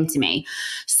painful thing to me.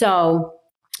 So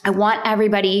I want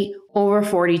everybody over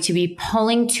 40 to be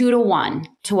pulling 2 to 1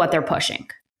 to what they're pushing.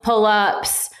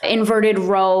 Pull-ups, inverted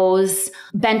rows,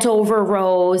 bent over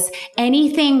rows,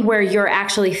 anything where you're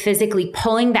actually physically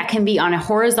pulling that can be on a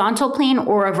horizontal plane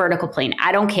or a vertical plane.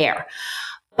 I don't care.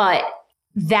 But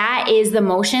that is the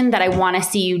motion that I want to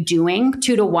see you doing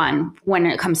 2 to 1 when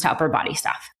it comes to upper body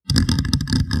stuff.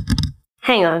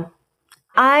 Hang on.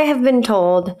 I have been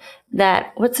told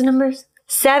that, what's the numbers?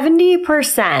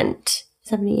 70%,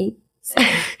 78,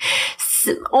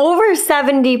 over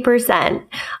 70%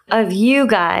 of you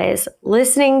guys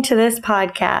listening to this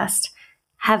podcast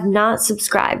have not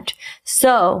subscribed.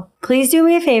 So please do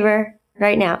me a favor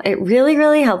right now. It really,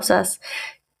 really helps us.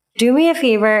 Do me a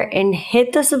favor and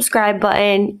hit the subscribe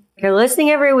button. You're listening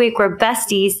every week. We're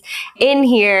besties in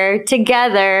here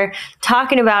together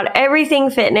talking about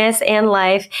everything fitness and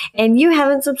life, and you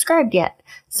haven't subscribed yet.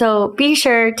 So be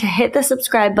sure to hit the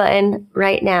subscribe button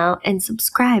right now and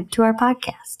subscribe to our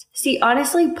podcast. See,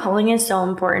 honestly, pulling is so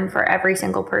important for every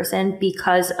single person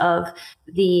because of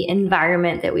the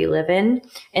environment that we live in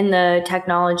and the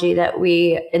technology that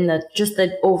just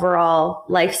the overall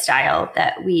lifestyle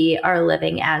that we are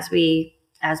living as we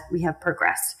have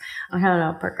progressed. I don't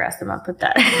know, progressed. I'm going to put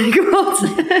that in quotes.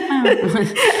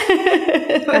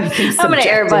 I'm going to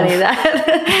air bunny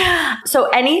that. So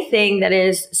anything that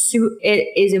is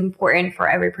important for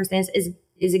every person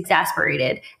is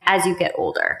exasperated as you get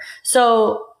older.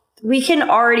 So we can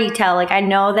already tell, like, I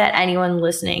know that anyone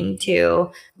listening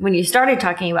to, when you started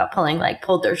talking about pulling, like,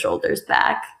 pulled their shoulders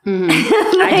back. Mm-hmm.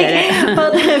 Like, I did it.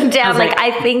 Pulled them down.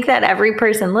 I think that every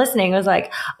person listening was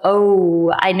like,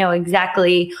 oh, I know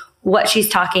exactly what she's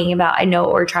talking about. I know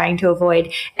what we're trying to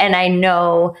avoid. And I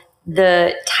know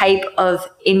the type of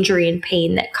injury and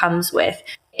pain that comes with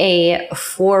the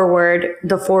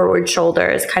forward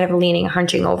shoulders, kind of leaning,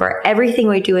 hunching over. Everything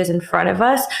we do is in front of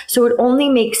us. So it only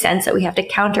makes sense that we have to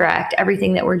counteract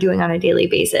everything that we're doing on a daily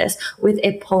basis with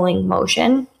a pulling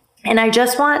motion. And I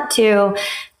just want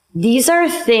these are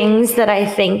things that I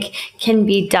think can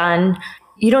be done.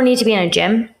 You don't need to be in a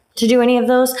gym to do any of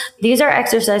those. These are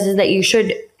exercises that you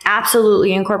should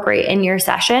absolutely incorporate in your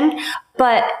session.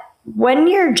 But when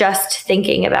you're just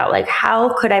thinking about, like,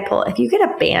 how could I pull? If you get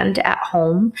a band at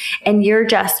home and you're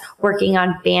just working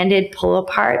on banded pull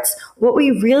aparts, what we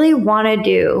really want to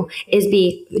do is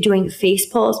be doing face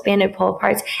pulls, banded pull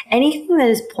aparts, anything that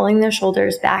is pulling the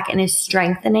shoulders back and is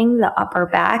strengthening the upper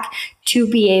back to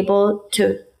be able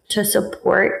to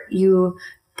support you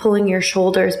pulling your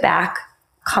shoulders back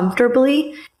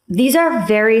comfortably. These are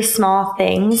very small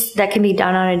things that can be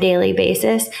done on a daily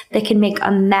basis that can make a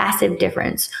massive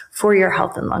difference for your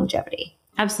health and longevity.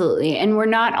 Absolutely. And we're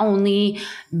not only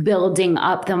building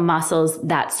up the muscles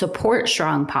that support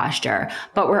strong posture,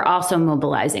 but we're also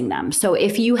mobilizing them. So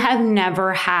if you have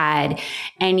never had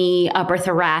any upper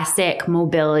thoracic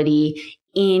mobility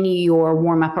in your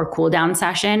warm up or cool down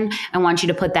session, I want you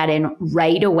to put that in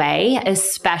right away,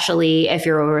 especially if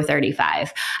you're over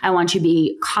 35. I want you to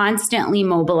be constantly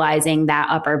mobilizing that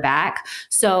upper back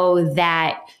so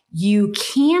that you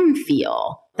can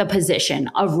feel the position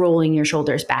of rolling your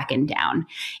shoulders back and down,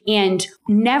 and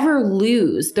never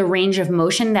lose the range of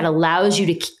motion that allows you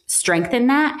to strengthen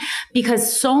that.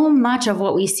 Because so much of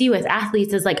what we see with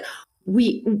athletes is like,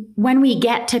 when we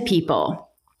get to people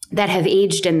that have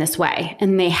aged in this way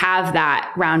and they have that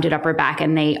rounded upper back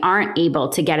and they aren't able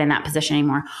to get in that position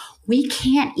anymore, we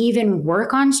can't even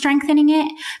work on strengthening it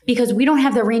because we don't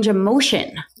have the range of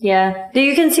motion. Yeah.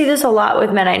 You can see this a lot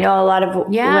with men. I know a lot of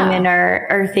women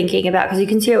are thinking about, because you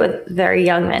can see it with very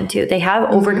young men too. They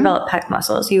have overdeveloped pec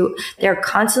muscles. They're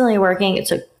constantly working.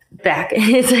 It's back.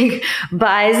 It's like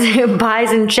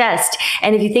buys in chest.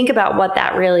 And if you think about what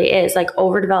that really is, like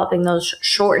overdeveloping those,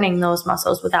 shortening those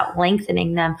muscles without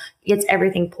lengthening them, gets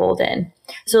everything pulled in.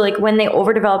 So like when they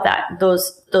overdevelop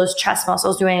those chest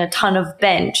muscles doing a ton of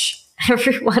bench,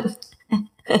 everyone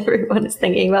is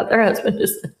thinking about their husband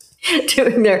just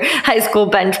doing their high school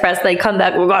bench press. They come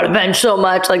back, we got to bench so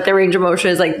much, like the range of motion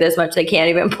is like this much, they can't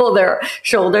even pull their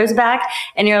shoulders back.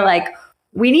 And you're like,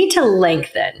 we need to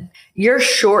lengthen. You're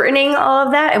shortening all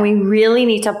of that, and we really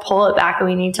need to pull it back, and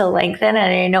we need to lengthen.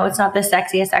 And I know it's not the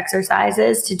sexiest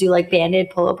exercises to do like Band-Aid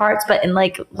pull-aparts, but in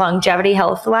like longevity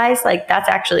health-wise, like that's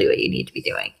actually what you need to be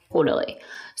doing. Totally.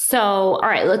 So, all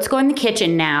right, let's go in the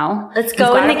kitchen now. Let's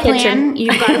go in the kitchen.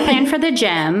 You've got a plan for the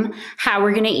gym, how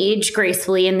we're going to age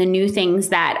gracefully and the new things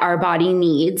that our body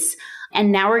needs.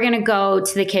 And now we're going to go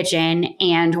to the kitchen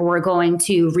and we're going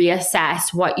to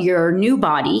reassess what your new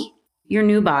body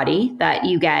that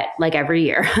you get like every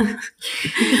year,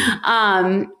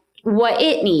 what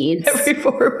it needs. Every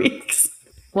 4 weeks.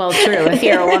 Well, true. If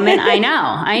you're a woman, I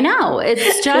know.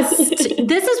 It's just,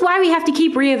 this is why we have to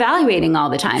keep reevaluating all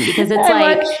the time, because it's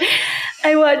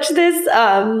I watched this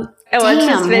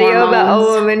video about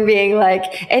a woman being like,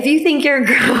 if you think your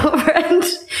girlfriend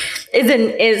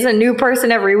is a new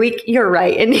person every week, you're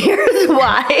right. And here's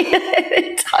why.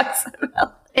 It talks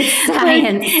about it's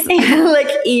science. Like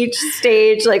each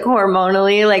stage, like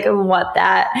hormonally, like what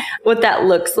that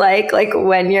looks like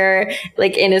when you're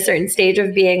like in a certain stage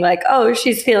of being like, oh,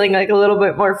 she's feeling like a little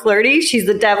bit more flirty, she's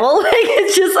the devil. Like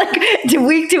it's just like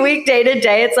week to week, day to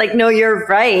day. It's like, no, you're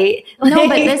right. No,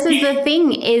 but this is the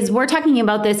thing is we're talking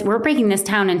about this. We're breaking this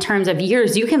down in terms of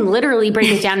years. You can literally break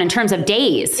it down in terms of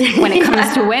days when it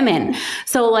comes to women.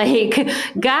 So like,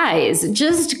 guys,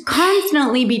 just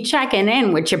constantly be checking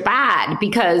in with your bod,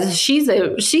 because she's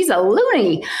a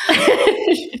loony.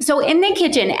 So in the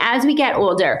kitchen, as we get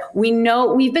older, we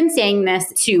know we've been saying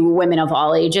this to women of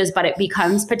all ages, but it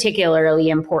becomes particularly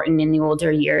important in the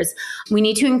older years. We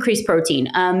need to increase protein.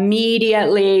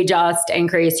 Immediately just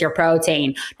increase your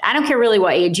protein. I don't care really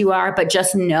what age you are, but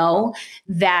just know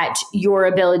that your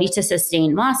ability to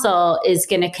sustain muscle is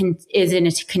in a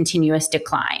continuous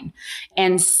decline.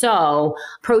 And so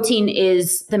protein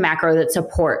is the macro that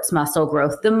supports muscle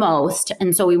growth the most.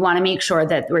 And so we want to make sure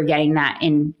that we're getting that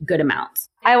in good amounts.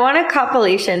 I want a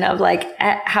compilation of like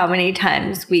how many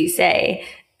times we say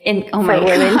for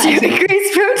women to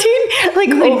increase protein. Like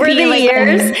over the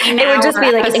years, it would just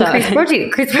be like increase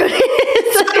protein.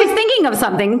 I was thinking of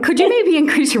something. Could you maybe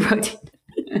increase your protein?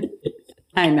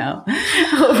 I know.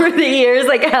 Over the years,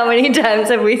 like how many times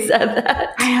have we said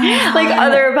that? Like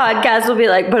other podcasts will be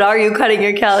like, but are you cutting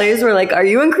your calories? We're like, are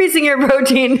you increasing your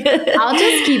protein? I'll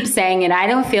just keep saying it. I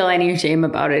don't feel any shame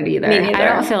about it either. Me neither. I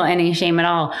don't feel any shame at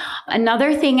all.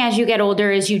 Another thing as you get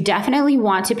older is you definitely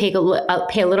want to pay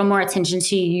a little more attention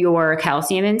to your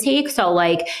calcium intake. So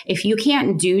like if you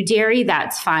can't do dairy,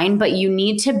 that's fine, but you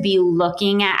need to be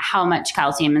looking at how much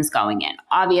calcium is going in.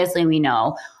 Obviously, we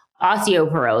know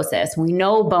osteoporosis. We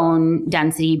know bone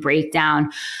density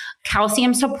breakdown.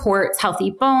 Calcium supports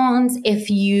healthy bones. If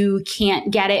you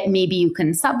can't get it, maybe you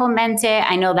can supplement it.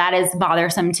 I know that is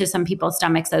bothersome to some people's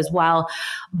stomachs as well,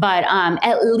 but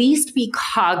at least be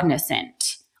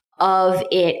cognizant of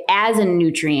it as a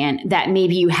nutrient that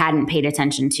maybe you hadn't paid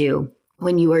attention to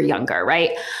when you were younger,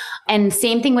 right? And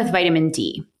same thing with vitamin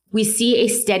D. We see a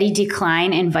steady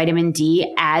decline in vitamin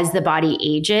D as the body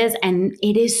ages, and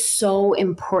it is so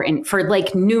important for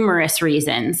like numerous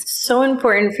reasons. So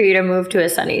important for you to move to a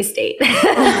sunny state.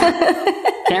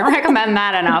 Can't recommend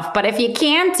that enough. But if you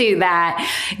can't do that,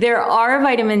 there are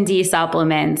vitamin D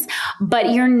supplements,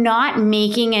 but you're not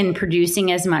making and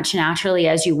producing as much naturally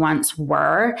as you once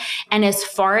were. And as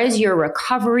far as your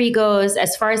recovery goes,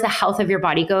 as far as the health of your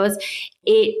body goes,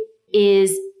 it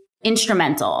is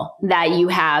instrumental that you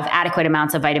have adequate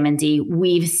amounts of vitamin D.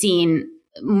 We've seen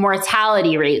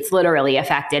mortality rates literally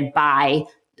affected by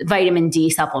vitamin D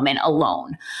supplement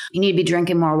alone. You need to be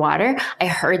drinking more water. I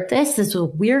heard this is a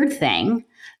weird thing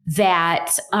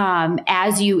that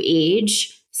as you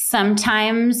age,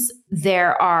 sometimes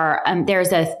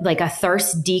there's a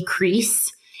thirst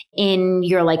decrease in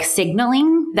your like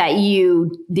signaling that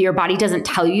your body doesn't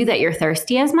tell you that you're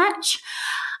thirsty as much.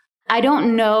 I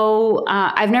don't know.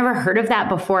 I've never heard of that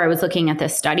before I was looking at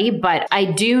this study, but I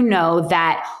do know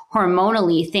that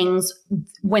hormonally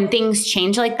when things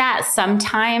change like that,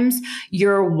 sometimes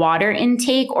your water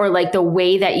intake or like the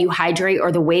way that you hydrate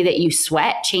or the way that you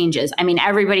sweat changes. I mean,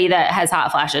 everybody that has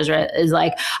hot flashes is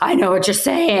like, I know what you're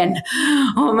saying.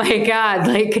 Oh my God.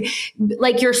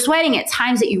 Like you're sweating at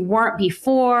times that you weren't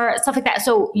before, stuff like that.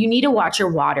 So you need to watch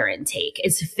your water intake.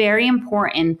 It's very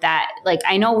important that, like,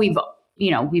 I know we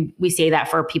say that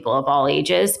for people of all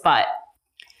ages, but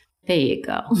there you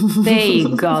go. There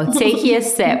you go. Take you a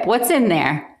sip. What's in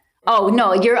there? Oh,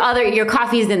 no, your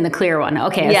coffee's in the clear one.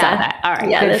 Okay, I saw that. All right,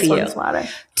 yeah, good this for you. one's water.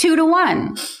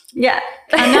 2-1. Yeah.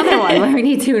 Another one. We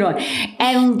need 2-1.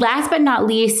 And last but not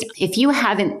least, if you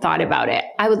haven't thought about it,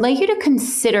 I would like you to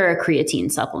consider a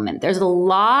creatine supplement. There's a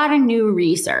lot of new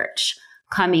research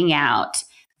coming out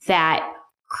that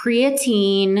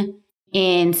creatine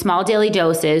in small daily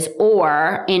doses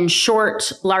or in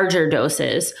short, larger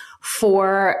doses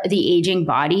for the aging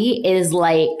body is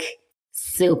like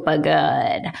super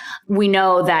good. We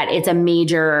know that it's a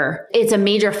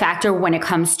major factor when it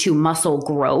comes to muscle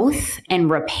growth and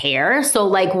repair. So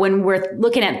like when we're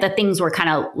looking at the things we're kind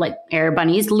of like air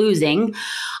bunnies losing,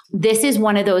 this is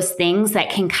one of those things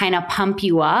that can kind of pump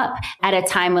you up at a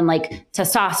time when like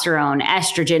testosterone,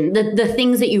 estrogen, the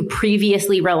things that you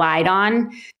previously relied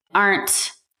on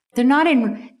they're not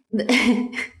in,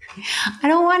 I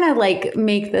don't want to like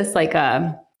make this like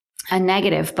a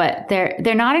negative, but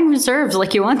they're not in reserves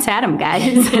like you once had them, guys.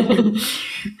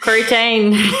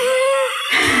 Creatine.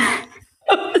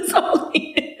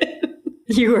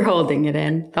 You were holding it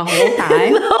in the whole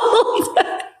time. The whole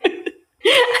time.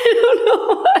 I don't know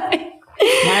why.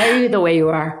 Why are you the way you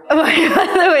are? Why am I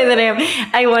the way that I am?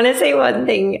 I want to say one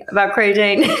thing about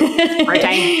creatine.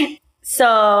 Creatine.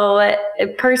 So, a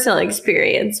personal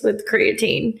experience with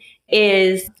creatine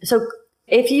is, so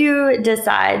if you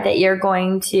decide that you're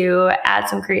going to add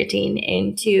some creatine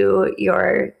into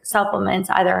your supplements,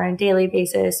 either on a daily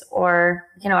basis or,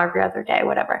 every other day,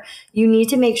 whatever, you need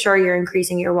to make sure you're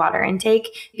increasing your water intake,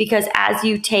 because as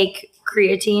you take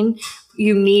creatine,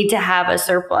 you need to have a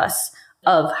surplus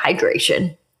of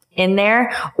hydration in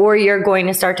there, or you're going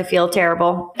to start to feel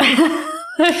terrible.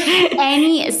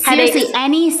 Any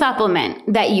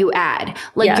supplement that you add,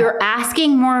 you're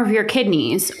asking more of your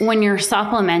kidneys when you're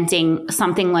supplementing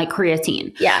something like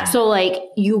creatine. Yeah. So like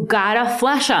you gotta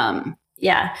flush them.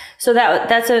 Yeah. So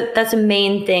that's a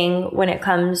main thing when it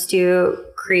comes to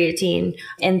creatine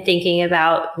and thinking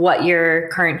about what your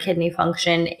current kidney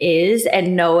function is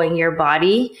and knowing your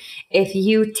body. If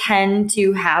you tend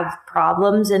to have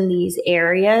problems in these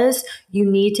areas, you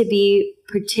need to be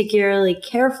particularly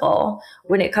careful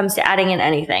when it comes to adding in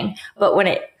anything. But when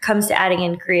it comes to adding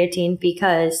in creatine,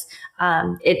 because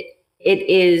it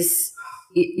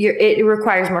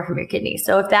requires more from your kidneys.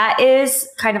 So if that is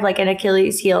kind of like an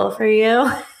Achilles heel for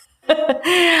you,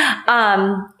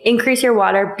 increase your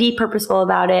water, be purposeful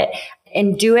about it,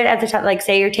 and do it at the time. Like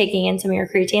say you're taking in some of your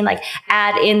creatine, like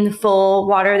add in the full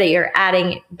water that you're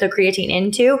adding the creatine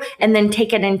into, and then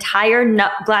take an entire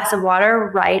glass of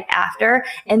water right after,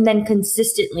 and then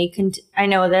consistently, I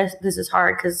know this is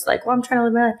hard because like, well, I'm trying to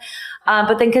live my life,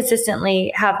 but then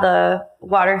consistently have the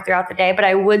water throughout the day. But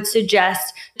I would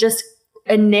suggest just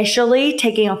initially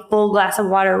taking a full glass of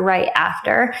water right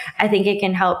after. I think it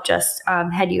can help just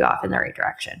head you off in the right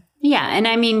direction. Yeah. And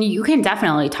I mean, you can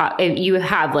definitely talk if you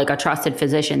have like a trusted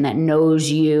physician that knows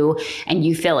you and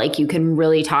you feel like you can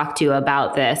really talk to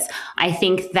about this. I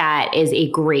think that is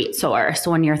a great source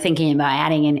when you're thinking about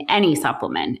adding in any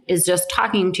supplement, is just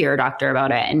talking to your doctor about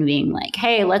it and being like,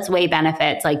 hey, let's weigh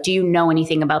benefits. Like, do you know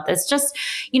anything about this? Just,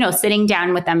 sitting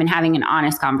down with them and having an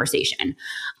honest conversation.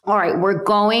 All right. We're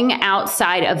going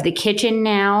outside of the kitchen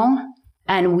now,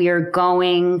 and we're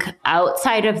going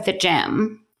outside of the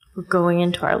gym. We're going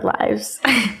into our lives.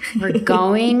 We're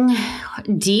going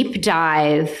deep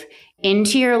dive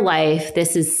into your life.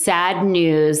 This is sad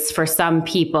news for some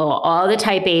people, all the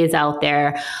type A's out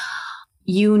there.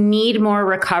 You need more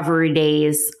recovery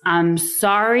days. I'm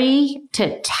sorry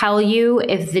to tell you,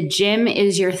 if the gym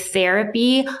is your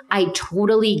therapy, I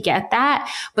totally get that.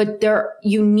 But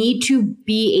you need to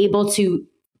be able to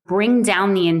bring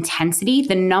down the intensity.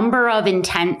 The number of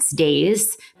intense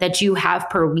days that you have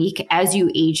per week as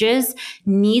you ages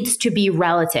needs to be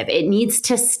relative. It needs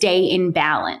to stay in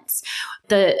balance.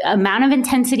 The amount of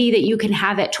intensity that you can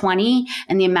have at 20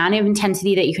 and the amount of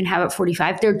intensity that you can have at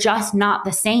 45, they're just not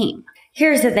the same.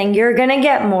 Here's the thing. You're going to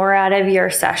get more out of your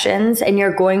sessions and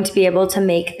you're going to be able to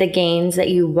make the gains that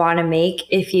you want to make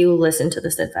if you listen to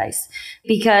this advice,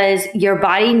 because your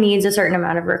body needs a certain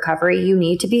amount of recovery. You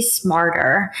need to be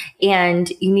smarter, and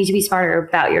you need to be smarter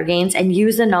about your gains and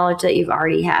use the knowledge that you've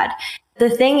already had. The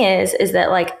thing is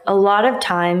that like a lot of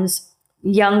times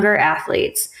younger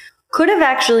athletes could have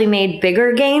actually made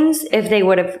bigger gains if they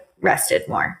would have rested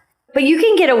more. But you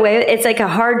can get away with it. It's like a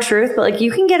hard truth, but like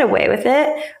you can get away with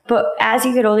it. But as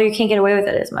you get older, you can't get away with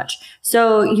it as much.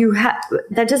 So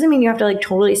that doesn't mean you have to like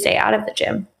totally stay out of the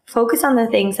gym. Focus on the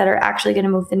things that are actually going to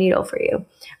move the needle for you.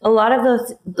 A lot of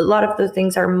those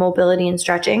things are mobility and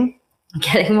stretching,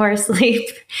 getting more sleep.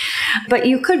 But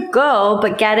you could go,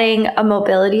 but getting a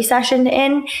mobility session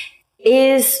in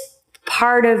is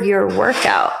part of your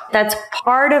workout. That's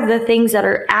part of the things that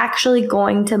are actually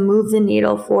going to move the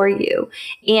needle for you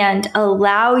and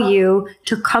allow you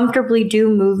to comfortably do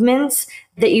movements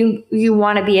that you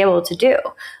want to be able to do.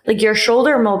 Like your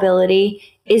shoulder mobility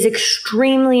is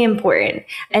extremely important,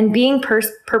 and being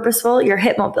purposeful, your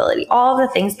hip mobility, all the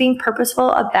things, being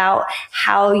purposeful about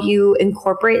how you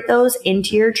incorporate those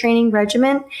into your training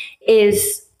regimen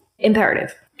is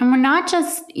imperative. And we're not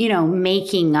just,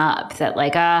 making up that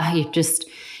like,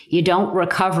 you don't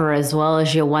recover as well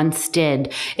as you once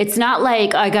did. It's not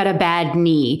like I got a bad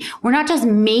knee. We're not just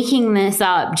making this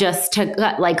up just to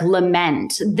like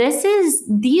lament.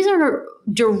 These are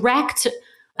direct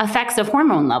effects of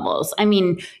hormone levels. I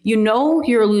mean,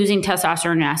 you're losing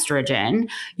testosterone and estrogen,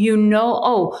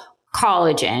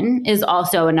 collagen is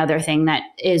also another thing that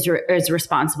is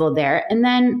responsible there. And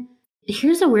then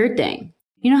here's a weird thing.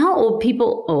 You know how old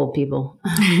people,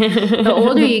 the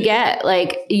older you get,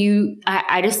 like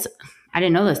I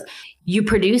didn't know this. You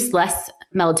produce less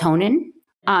melatonin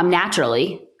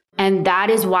naturally. And that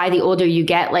is why the older you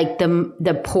get, like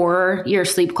the poorer your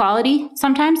sleep quality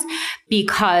sometimes,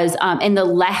 because, and the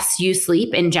less you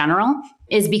sleep in general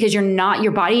is because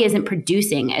your body isn't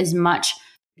producing as much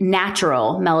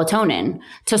natural melatonin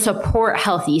to support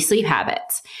healthy sleep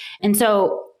habits. And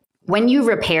so when you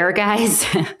repair, guys,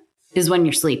 is when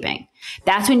you're sleeping.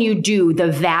 That's when you do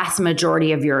the vast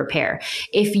majority of your repair.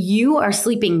 If you are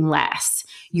sleeping less,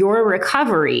 your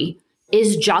recovery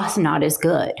is just not as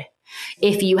good.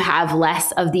 If you have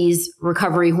less of these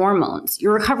recovery hormones,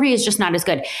 your recovery is just not as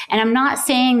good. And I'm not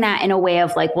saying that in a way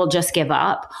of like, well, just give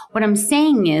up. What I'm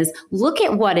saying is look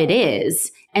at what it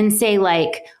is and say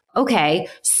like, okay,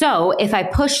 so if I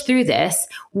push through this,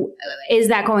 is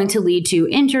that going to lead to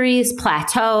injuries,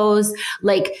 plateaus,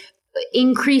 like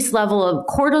increased level of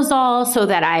cortisol so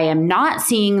that I am not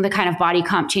seeing the kind of body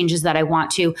comp changes that I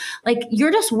want to? Like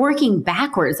you're just working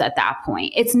backwards at that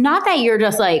point. It's not that you're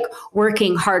just like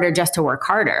working harder just to work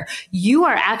harder. You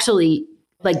are actually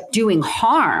like doing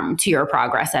harm to your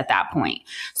progress at that point.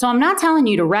 So I'm not telling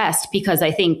you to rest because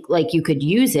I think like you could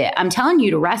use it. I'm telling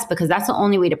you to rest because that's the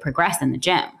only way to progress in the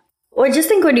gym. Well, I just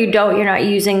think when you don't, you're not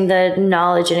using the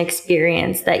knowledge and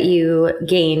experience that you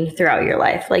gain throughout your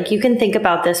life. Like you can think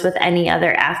about this with any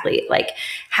other athlete, like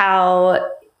how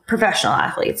professional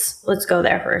athletes, let's go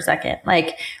there for a second.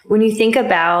 Like when you think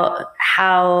about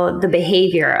how the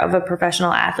behavior of a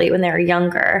professional athlete when they're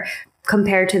younger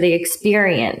compared to the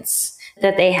experience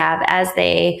that they have as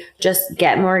they just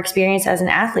get more experience as an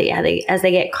athlete, as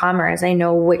they get calmer, as they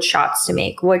know which shots to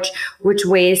make, which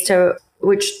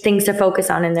things to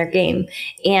focus on in their game.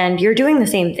 And you're doing the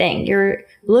same thing. You're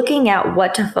looking at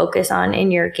what to focus on in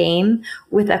your game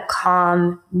with a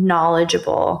calm,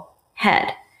 knowledgeable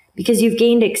head because you've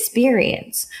gained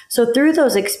experience. So through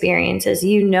those experiences,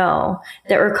 you know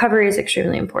that recovery is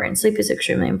extremely important. Sleep is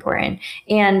extremely important.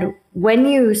 And when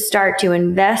you start to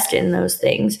invest in those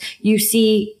things, you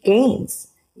see gains.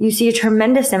 You see a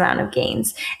tremendous amount of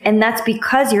gains. And that's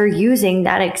because you're using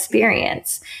that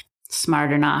experience.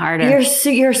 Smarter, not harder.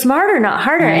 You're smarter, not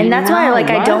harder. And that's why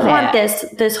I don't want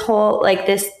this whole, like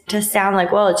this to sound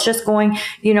like, well, it's just going,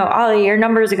 all your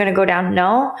numbers are going to go down.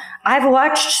 No, I've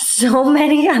watched so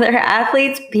many other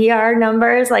athletes PR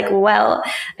numbers well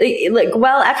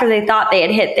after they thought they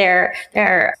had hit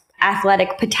their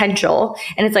athletic potential.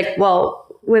 And it's like, well,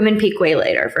 women peak way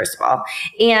later, first of all.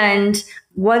 And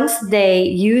once they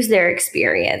use their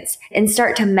experience and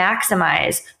start to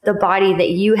maximize the body that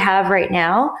you have right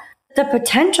now, the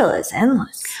potential is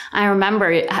endless. I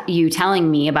remember you telling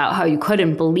me about how you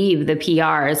couldn't believe the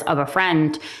PRs of a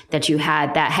friend that you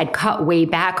had that had cut way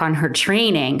back on her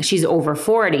training. She's over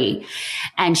 40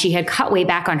 and she had cut way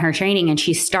back on her training and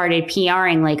she started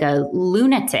PRing like a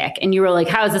lunatic. And you were like,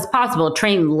 how is this possible?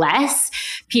 Train less,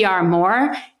 PR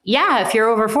more? Yeah, if you're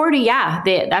over 40, yeah,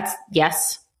 that's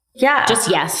yes. Yeah. Just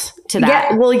yes to that.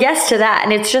 Yeah, well, yes to that.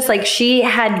 And it's just like she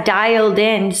had dialed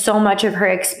in so much of her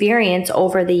experience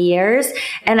over the years.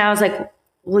 And I was like,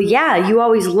 well, yeah, you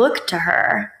always look to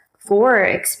her for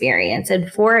experience and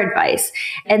for advice.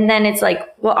 And then it's like,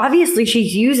 well, obviously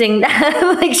she's using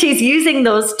that. Like she's using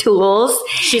those tools.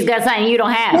 She's got something you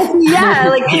don't have. Yeah.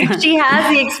 Like she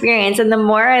has the experience. And the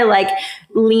more I like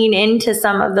lean into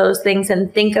some of those things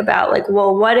and think about like,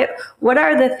 well, what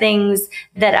are the things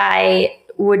that I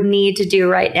would need to do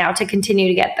right now to continue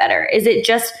to get better? Is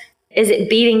it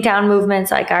beating down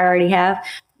movements like I already have?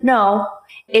 No,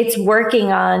 it's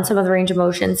working on some of the range of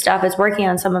motion stuff. It's working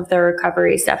on some of the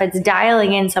recovery stuff. It's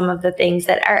dialing in some of the things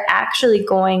that are actually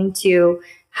going to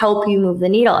help you move the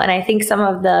needle. And I think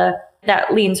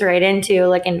that leans right into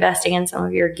like investing in some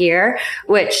of your gear,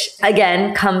 which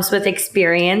again comes with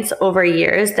experience over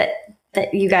years that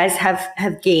you guys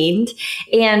have gained,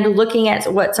 and looking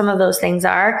at what some of those things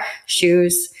are.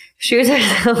 Shoes are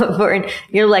so important.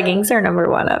 Your leggings are number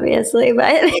one, obviously,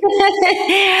 but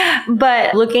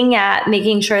looking at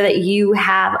making sure that you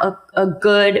have a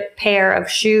good pair of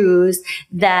shoes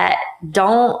that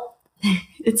don't,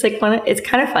 it's like it's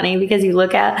kind of funny because you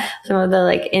look at some of the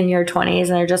like in your 20s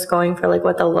and they're just going for like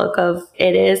what the look of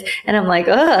it is. And I'm like,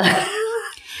 ugh.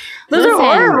 Those are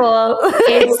horrible.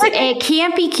 It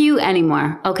can't be cute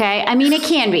anymore. Okay. I mean, it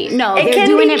can be. No, they're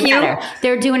doing it better.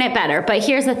 They're doing it better. But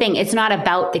here's the thing. It's not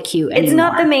about the cute anymore. It's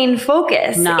not the main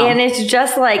focus. No. And it's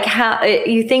just like how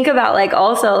you think about like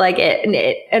also like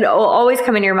it always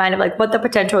come in your mind of like what the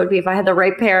potential would be if I had the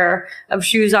right pair of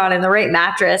shoes on and the right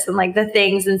mattress and like the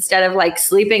things instead of like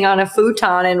sleeping on a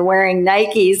futon and wearing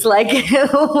Nikes. Like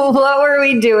what were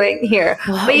we doing here?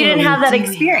 But you didn't have that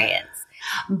experience.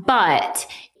 But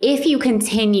if you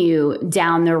continue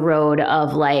down the road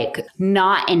of like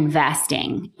not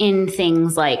investing in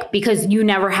things like, because you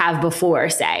never have before,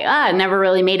 say, it never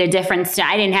really made a difference.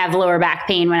 I didn't have lower back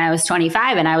pain when I was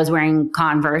 25 and I was wearing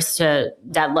Converse to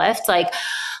deadlift. Like,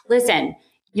 listen,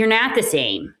 you're not the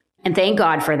same. And thank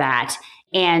God for that.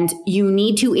 And you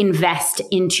need to invest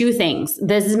in two things.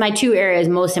 This is my two areas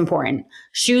most important: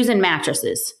 shoes and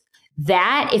mattresses.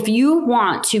 That if you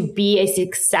want to be a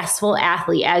successful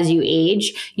athlete as you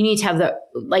age, you need to have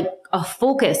a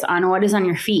focus on what is on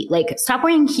your feet. Like, stop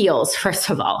wearing heels, first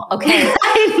of all. Okay.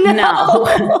 I know.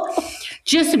 No.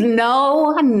 Just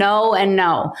no, and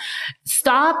no.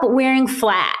 Stop wearing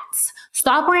flats.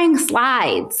 Stop wearing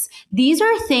slides. These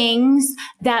are things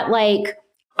that like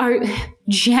are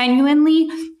genuinely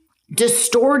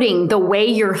distorting the way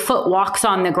your foot walks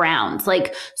on the ground.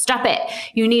 Like, stop it.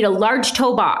 You need a large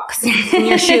toe box in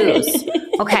your shoes.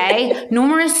 Okay. No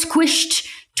more squished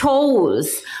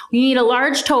toes. You need a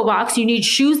large toe box. You need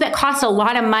shoes that cost a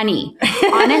lot of money.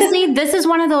 Honestly, this is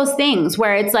one of those things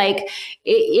where it's like,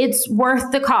 it's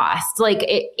worth the cost. Like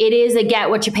it is a get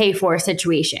what you pay for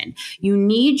situation. You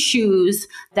need shoes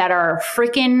that are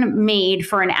freaking made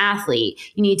for an athlete.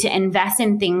 You need to invest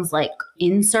in things like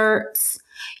inserts.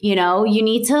 You know, you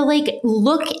need to like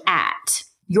look at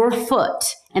your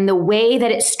foot and the way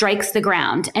that it strikes the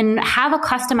ground and have a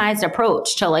customized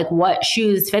approach to like what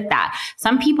shoes fit that.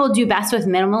 Some people do best with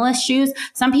minimalist shoes.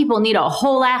 Some people need a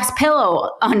whole ass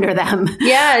pillow under them.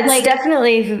 Yeah, it's like,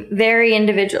 definitely very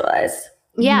individualized.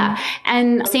 Yeah.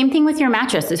 And same thing with your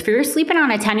mattress. If you're sleeping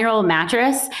on a 10-year-old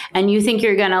mattress and you think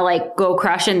you're going to like go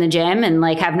crush in the gym and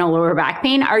like have no lower back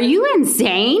pain, are you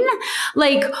insane?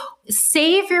 Like,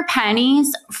 save your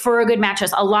pennies for a good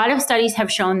mattress. A lot of studies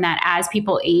have shown that as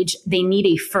people age, they need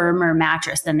a firmer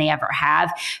mattress than they ever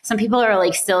have. Some people are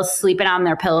like still sleeping on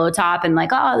their pillow top and like,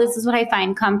 oh, this is what I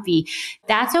find comfy.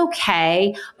 That's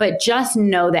okay. But just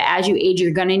know that as you age,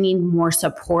 you're going to need more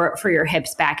support for your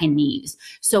hips, back, and knees.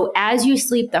 So as you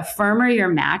sleep, the firmer your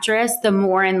mattress, the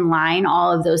more in line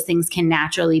all of those things can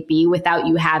naturally be without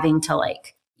you having to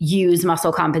like use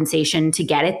muscle compensation to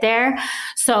get it there.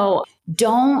 So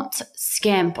don't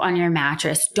skimp on your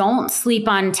mattress. Don't sleep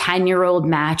on 10-year-old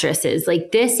mattresses.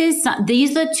 Like these are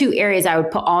the two areas I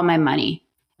would put all my money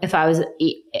if I was,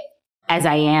 as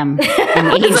I am,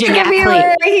 an aging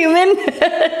athlete. A human.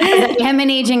 As I am an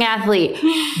aging athlete.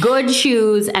 Good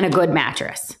shoes and a good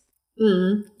mattress.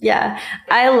 Yeah,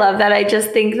 I love that. I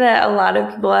just think that a lot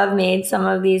of people have made some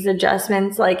of these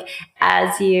adjustments, like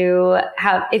as you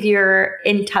have, if you're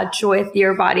in touch with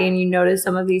your body and you notice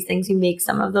some of these things, you make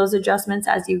some of those adjustments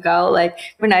as you go. Like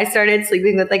when I started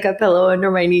sleeping with like a pillow under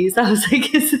my knees, I was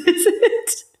like, is this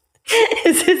it?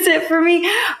 Is this it for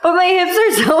me? But my hips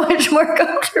are so much more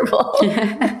comfortable.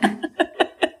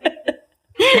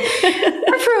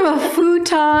 From a futon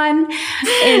futon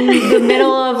in the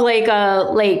middle of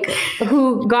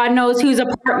who God knows whose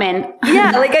apartment.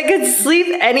 Yeah, like I could sleep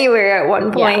anywhere at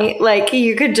one point. Yeah. Like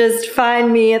you could just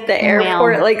find me at the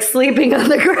airport, like sleeping on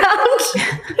the ground.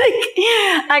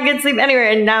 Like I could sleep anywhere.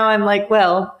 And now I'm like,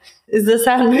 well, is the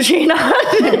sound machine on?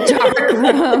 A dark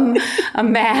room, a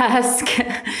mask,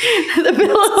 the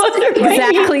pillow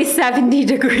exactly 70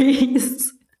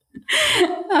 degrees.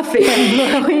 A fan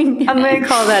blowing. I'm going to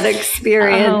call that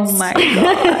experience. Oh my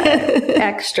God.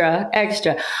 Extra.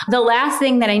 The last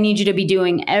thing that I need you to be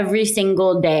doing every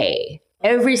single day,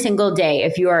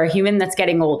 if you are a human that's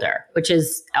getting older, which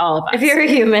is all of us. If you're a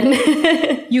human,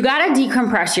 you got to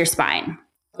decompress your spine.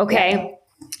 Okay. Yeah.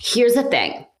 Here's the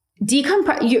thing.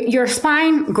 Decompress your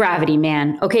spine, gravity,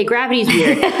 man. Okay, gravity's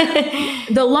weird.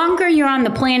 The longer you're on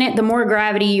the planet, the more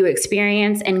gravity you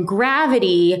experience, and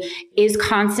gravity is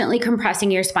constantly compressing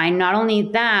your spine. Not only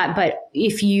that, but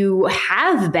if you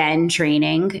have been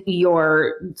training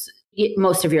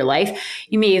most of your life,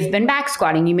 you may have been back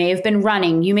squatting, you may have been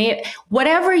running,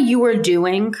 whatever you were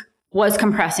doing was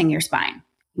compressing your spine.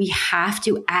 We have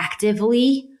to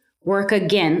actively work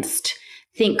against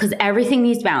because everything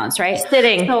needs balance, right?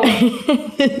 Sitting. So,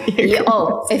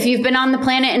 if you've been on the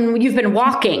planet and you've been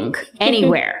walking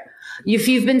anywhere, if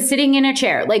you've been sitting in a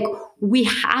chair, like we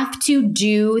have to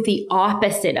do the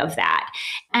opposite of that.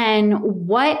 And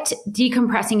what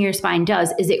decompressing your spine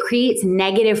does is it creates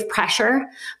negative pressure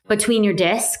between your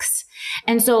discs.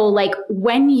 And so like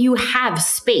when you have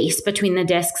space between the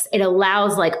discs, it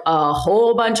allows like a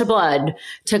whole bunch of blood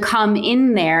to come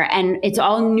in there, and it's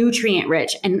all nutrient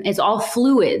rich and it's all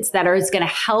fluids that is going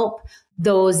to help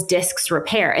those discs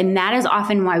repair. And that is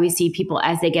often why we see people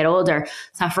as they get older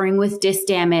suffering with disc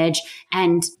damage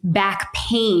and back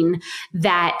pain,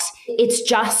 that it's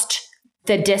just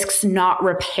the discs not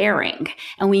repairing,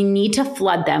 and we need to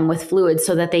flood them with fluids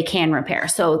so that they can repair.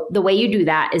 So the way you do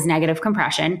that is negative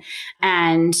compression,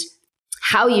 and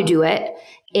how you do it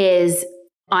is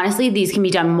honestly, these can be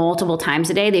done multiple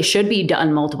times a day. They should be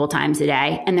done multiple times a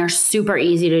day, and they're super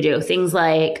easy to do. Things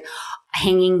like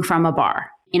hanging from a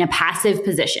bar in a passive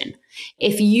position.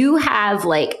 If you have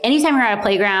like, anytime you're at a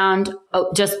playground,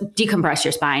 just decompress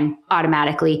your spine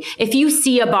automatically. If you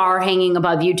see a bar hanging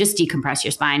above you, just decompress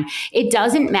your spine. It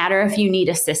doesn't matter if you need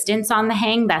assistance on the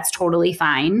hang, that's totally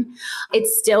fine.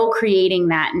 It's still creating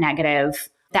that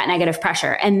negative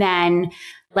pressure. And then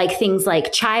like things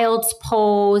like child's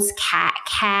pose, cat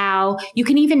cow. You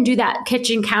can even do that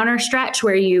kitchen counter stretch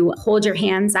where you hold your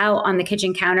hands out on the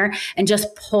kitchen counter and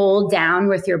just pull down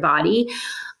with your body.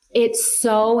 It's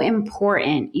so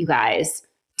important, you guys,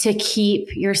 to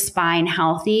keep your spine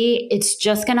healthy. It's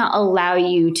just going to allow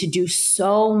you to do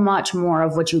so much more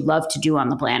of what you love to do on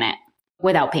the planet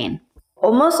without pain.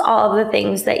 Almost all of the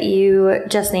things that you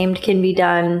just named can be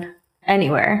done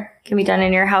anywhere. Can be done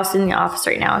in your house, in the office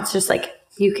right now. It's just like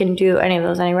you can do any of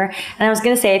those anywhere. And I was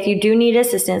going to say, if you do need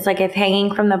assistance, like if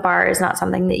hanging from the bar is not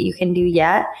something that you can do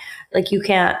yet, like you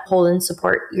can't hold and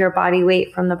support your body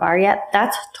weight from the bar yet,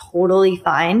 that's totally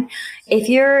fine. If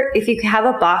you have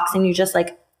a box and you just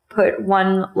like put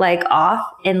one leg off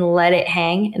and let it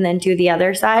hang and then do the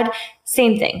other side,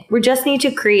 same thing. We just need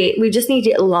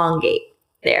to elongate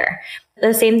there.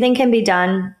 The same thing can be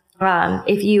done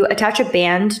if you attach a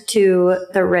band to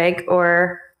the rig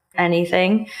or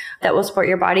anything that will support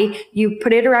your body. You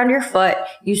put it around your foot,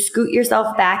 you scoot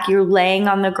yourself back, you're laying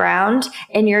on the ground,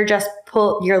 and your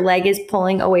leg is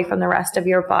pulling away from the rest of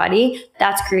your body.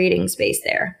 That's creating space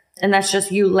there. And that's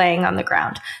just you laying on the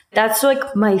ground. That's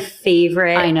like my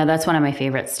favorite. I know, that's one of my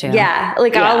favorites too. Yeah.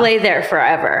 I'll lay there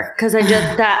forever because I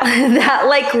just, that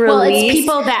like release. Well, it's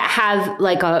people that have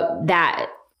like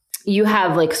you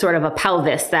have like sort of a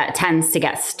pelvis that tends to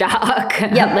get stuck.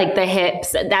 Yep. Like the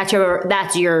hips. That's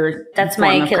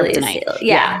my Achilles heel.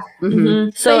 Yeah. Mm-hmm.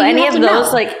 So any of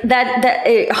those like that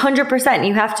 100%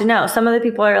 you have to know. Some of the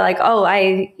people are like, oh,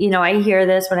 I hear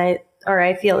this when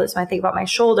I feel this when I think about my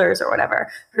shoulders or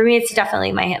whatever. For me, it's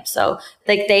definitely my hips. So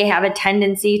like they have a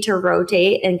tendency to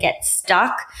rotate and get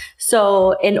stuck.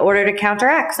 So in order to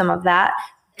counteract some of that,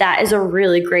 that is a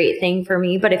really great thing for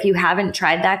me. But if you haven't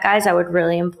tried that, guys, I would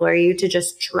really implore you to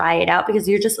just try it out, because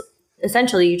you just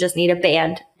need a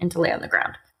band and to lay on the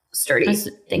ground. Sturdy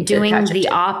thing. Doing the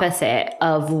opposite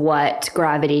of what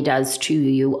gravity does to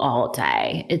you all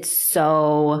day. It's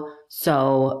so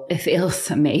it feels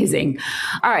amazing.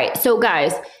 All right. So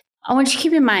guys, I want you to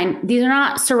keep in mind, these are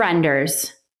not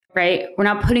surrenders, right? We're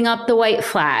not putting up the white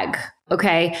flag.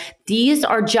 Okay. These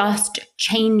are just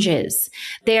changes.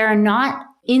 They are not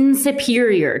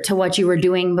insuperior to what you were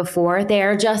doing before. They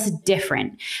are just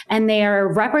different, and they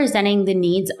are representing the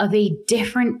needs of a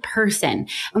different person.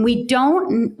 And we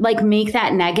don't like make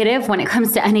that negative when it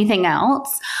comes to anything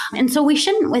else. And so we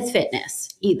shouldn't with fitness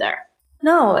either.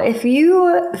 No, if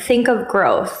you think of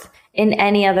growth in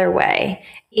any other way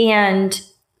and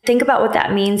think about what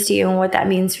that means to you and what that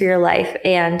means for your life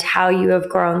and how you have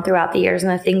grown throughout the years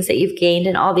and the things that you've gained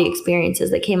and all the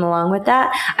experiences that came along with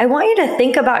that, I want you to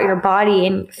think about your body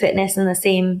and fitness in the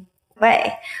same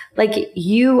way. Like,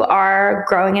 you are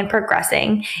growing and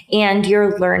progressing and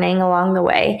you're learning along the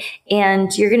way,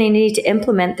 and you're going to need to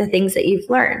implement the things that you've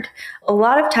learned. A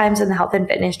lot of times in the health and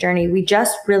fitness journey, we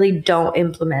just really don't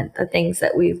implement the things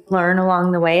that we've learned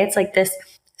along the way. It's like this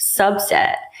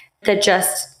subset that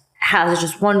just has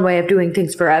just one way of doing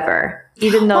things forever,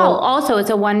 even though... Well, also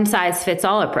it's a one size fits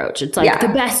all approach. It's like the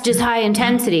best is high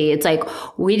intensity. It's like,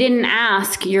 we didn't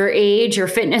ask your age, your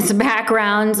fitness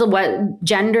backgrounds, what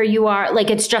gender you are. Like,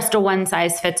 it's just a one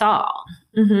size fits all.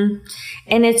 Mm-hmm.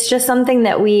 And it's just something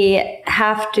that we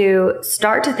have to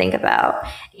start to think about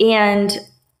and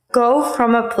go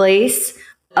from a place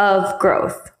of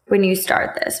growth. When you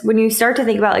start this, when you start to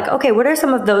think about like, okay, what are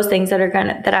some of those things that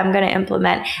I'm going to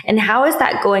implement, and how is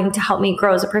that going to help me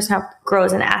grow as a person, grow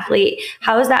as an athlete?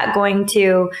 How is that going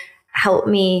to help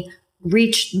me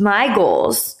reach my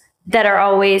goals that are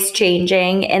always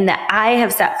changing and that I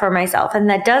have set for myself? And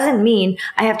that doesn't mean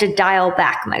I have to dial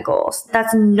back my goals.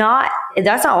 That's not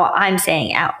what I'm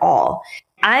saying at all.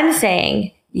 I'm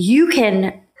saying you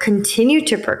can continue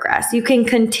to progress. You can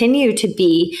continue to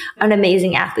be an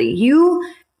amazing athlete. You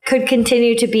could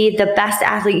continue to be the best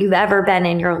athlete you've ever been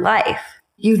in your life.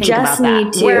 You just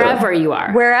need to, wherever you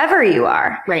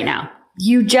are right now,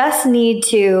 you just need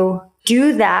to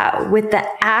do that with the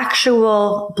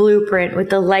actual blueprint,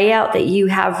 with the layout that you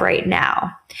have right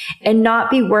now, and not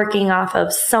be working off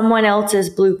of someone else's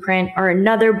blueprint or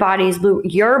another body's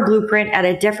your blueprint at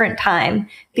a different time,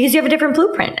 because you have a different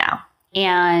blueprint now.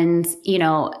 And,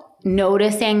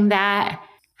 noticing that,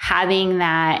 having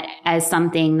that as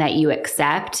something that you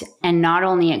accept, and not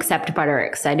only accept, but are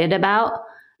excited about,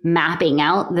 mapping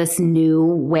out this new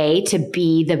way to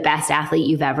be the best athlete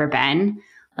you've ever been.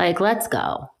 Like, let's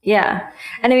go. Yeah.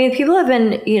 And I mean, people have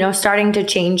been, starting to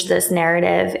change this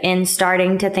narrative and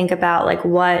starting to think about like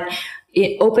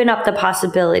open up the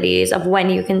possibilities of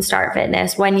when you can start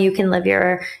fitness, when you can live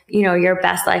your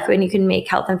best life, when you can make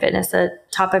health and fitness the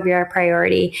top of your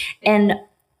priority. And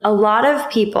a lot of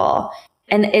people,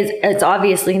 and it's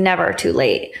obviously never too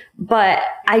late, but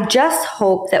I just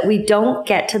hope that we don't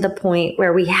get to the point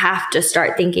where we have to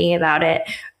start thinking about it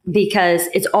because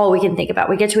it's all we can think about.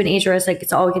 We get to an age where it's like,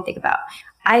 it's all we can think about.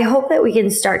 I hope that we can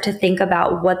start to think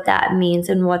about what that means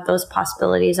and what those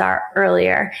possibilities are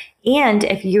earlier. And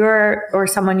if you're, or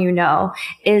someone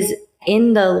is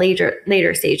in the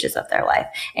later stages of their life,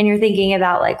 and you're thinking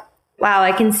about like, wow,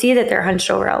 I can see that they're hunched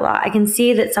over a lot. I can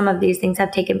see that some of these things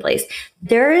have taken place.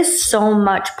 There is so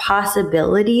much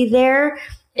possibility there.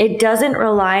 It doesn't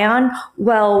rely on,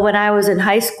 well, when I was in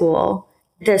high school,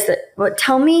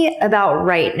 tell me about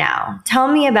right now. Tell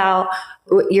me about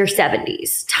your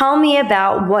 70s. Tell me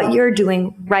about what you're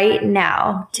doing right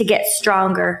now to get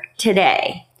stronger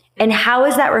today. And how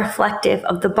is that reflective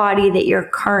of the body that you're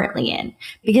currently in?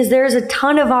 Because there's a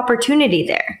ton of opportunity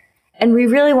there. And we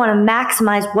really want to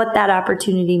maximize what that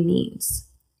opportunity means.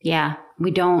 Yeah,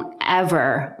 we don't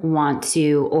ever want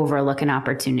to overlook an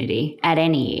opportunity at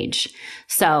any age.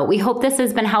 So we hope this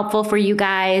has been helpful for you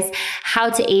guys,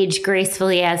 how to age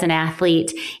gracefully as an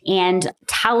athlete. And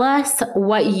tell us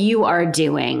what you are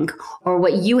doing or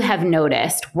what you have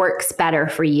noticed works better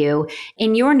for you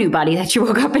in your new body that you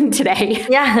woke up in today.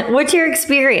 Yeah, what's your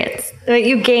experience? What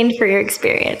you gained for your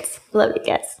experience? Love you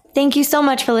guys. Thank you so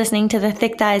much for listening to the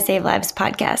Thick Thighs Save Lives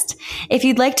podcast. If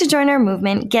you'd like to join our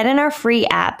movement, get in our free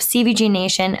app, CVG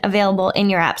Nation, available in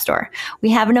your app store.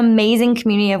 We have an amazing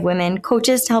community of women,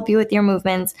 coaches to help you with your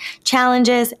movements,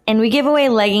 challenges, and we give away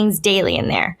leggings daily in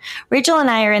there. Rachel and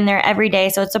I are in there every day,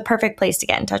 so it's a perfect place to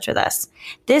get in touch with us.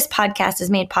 This podcast is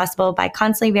made possible by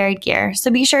Constantly Varied Gear,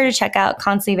 so be sure to check out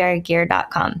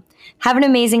constantlyvariedgear.com. Have an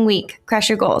amazing week. Crush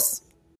your goals.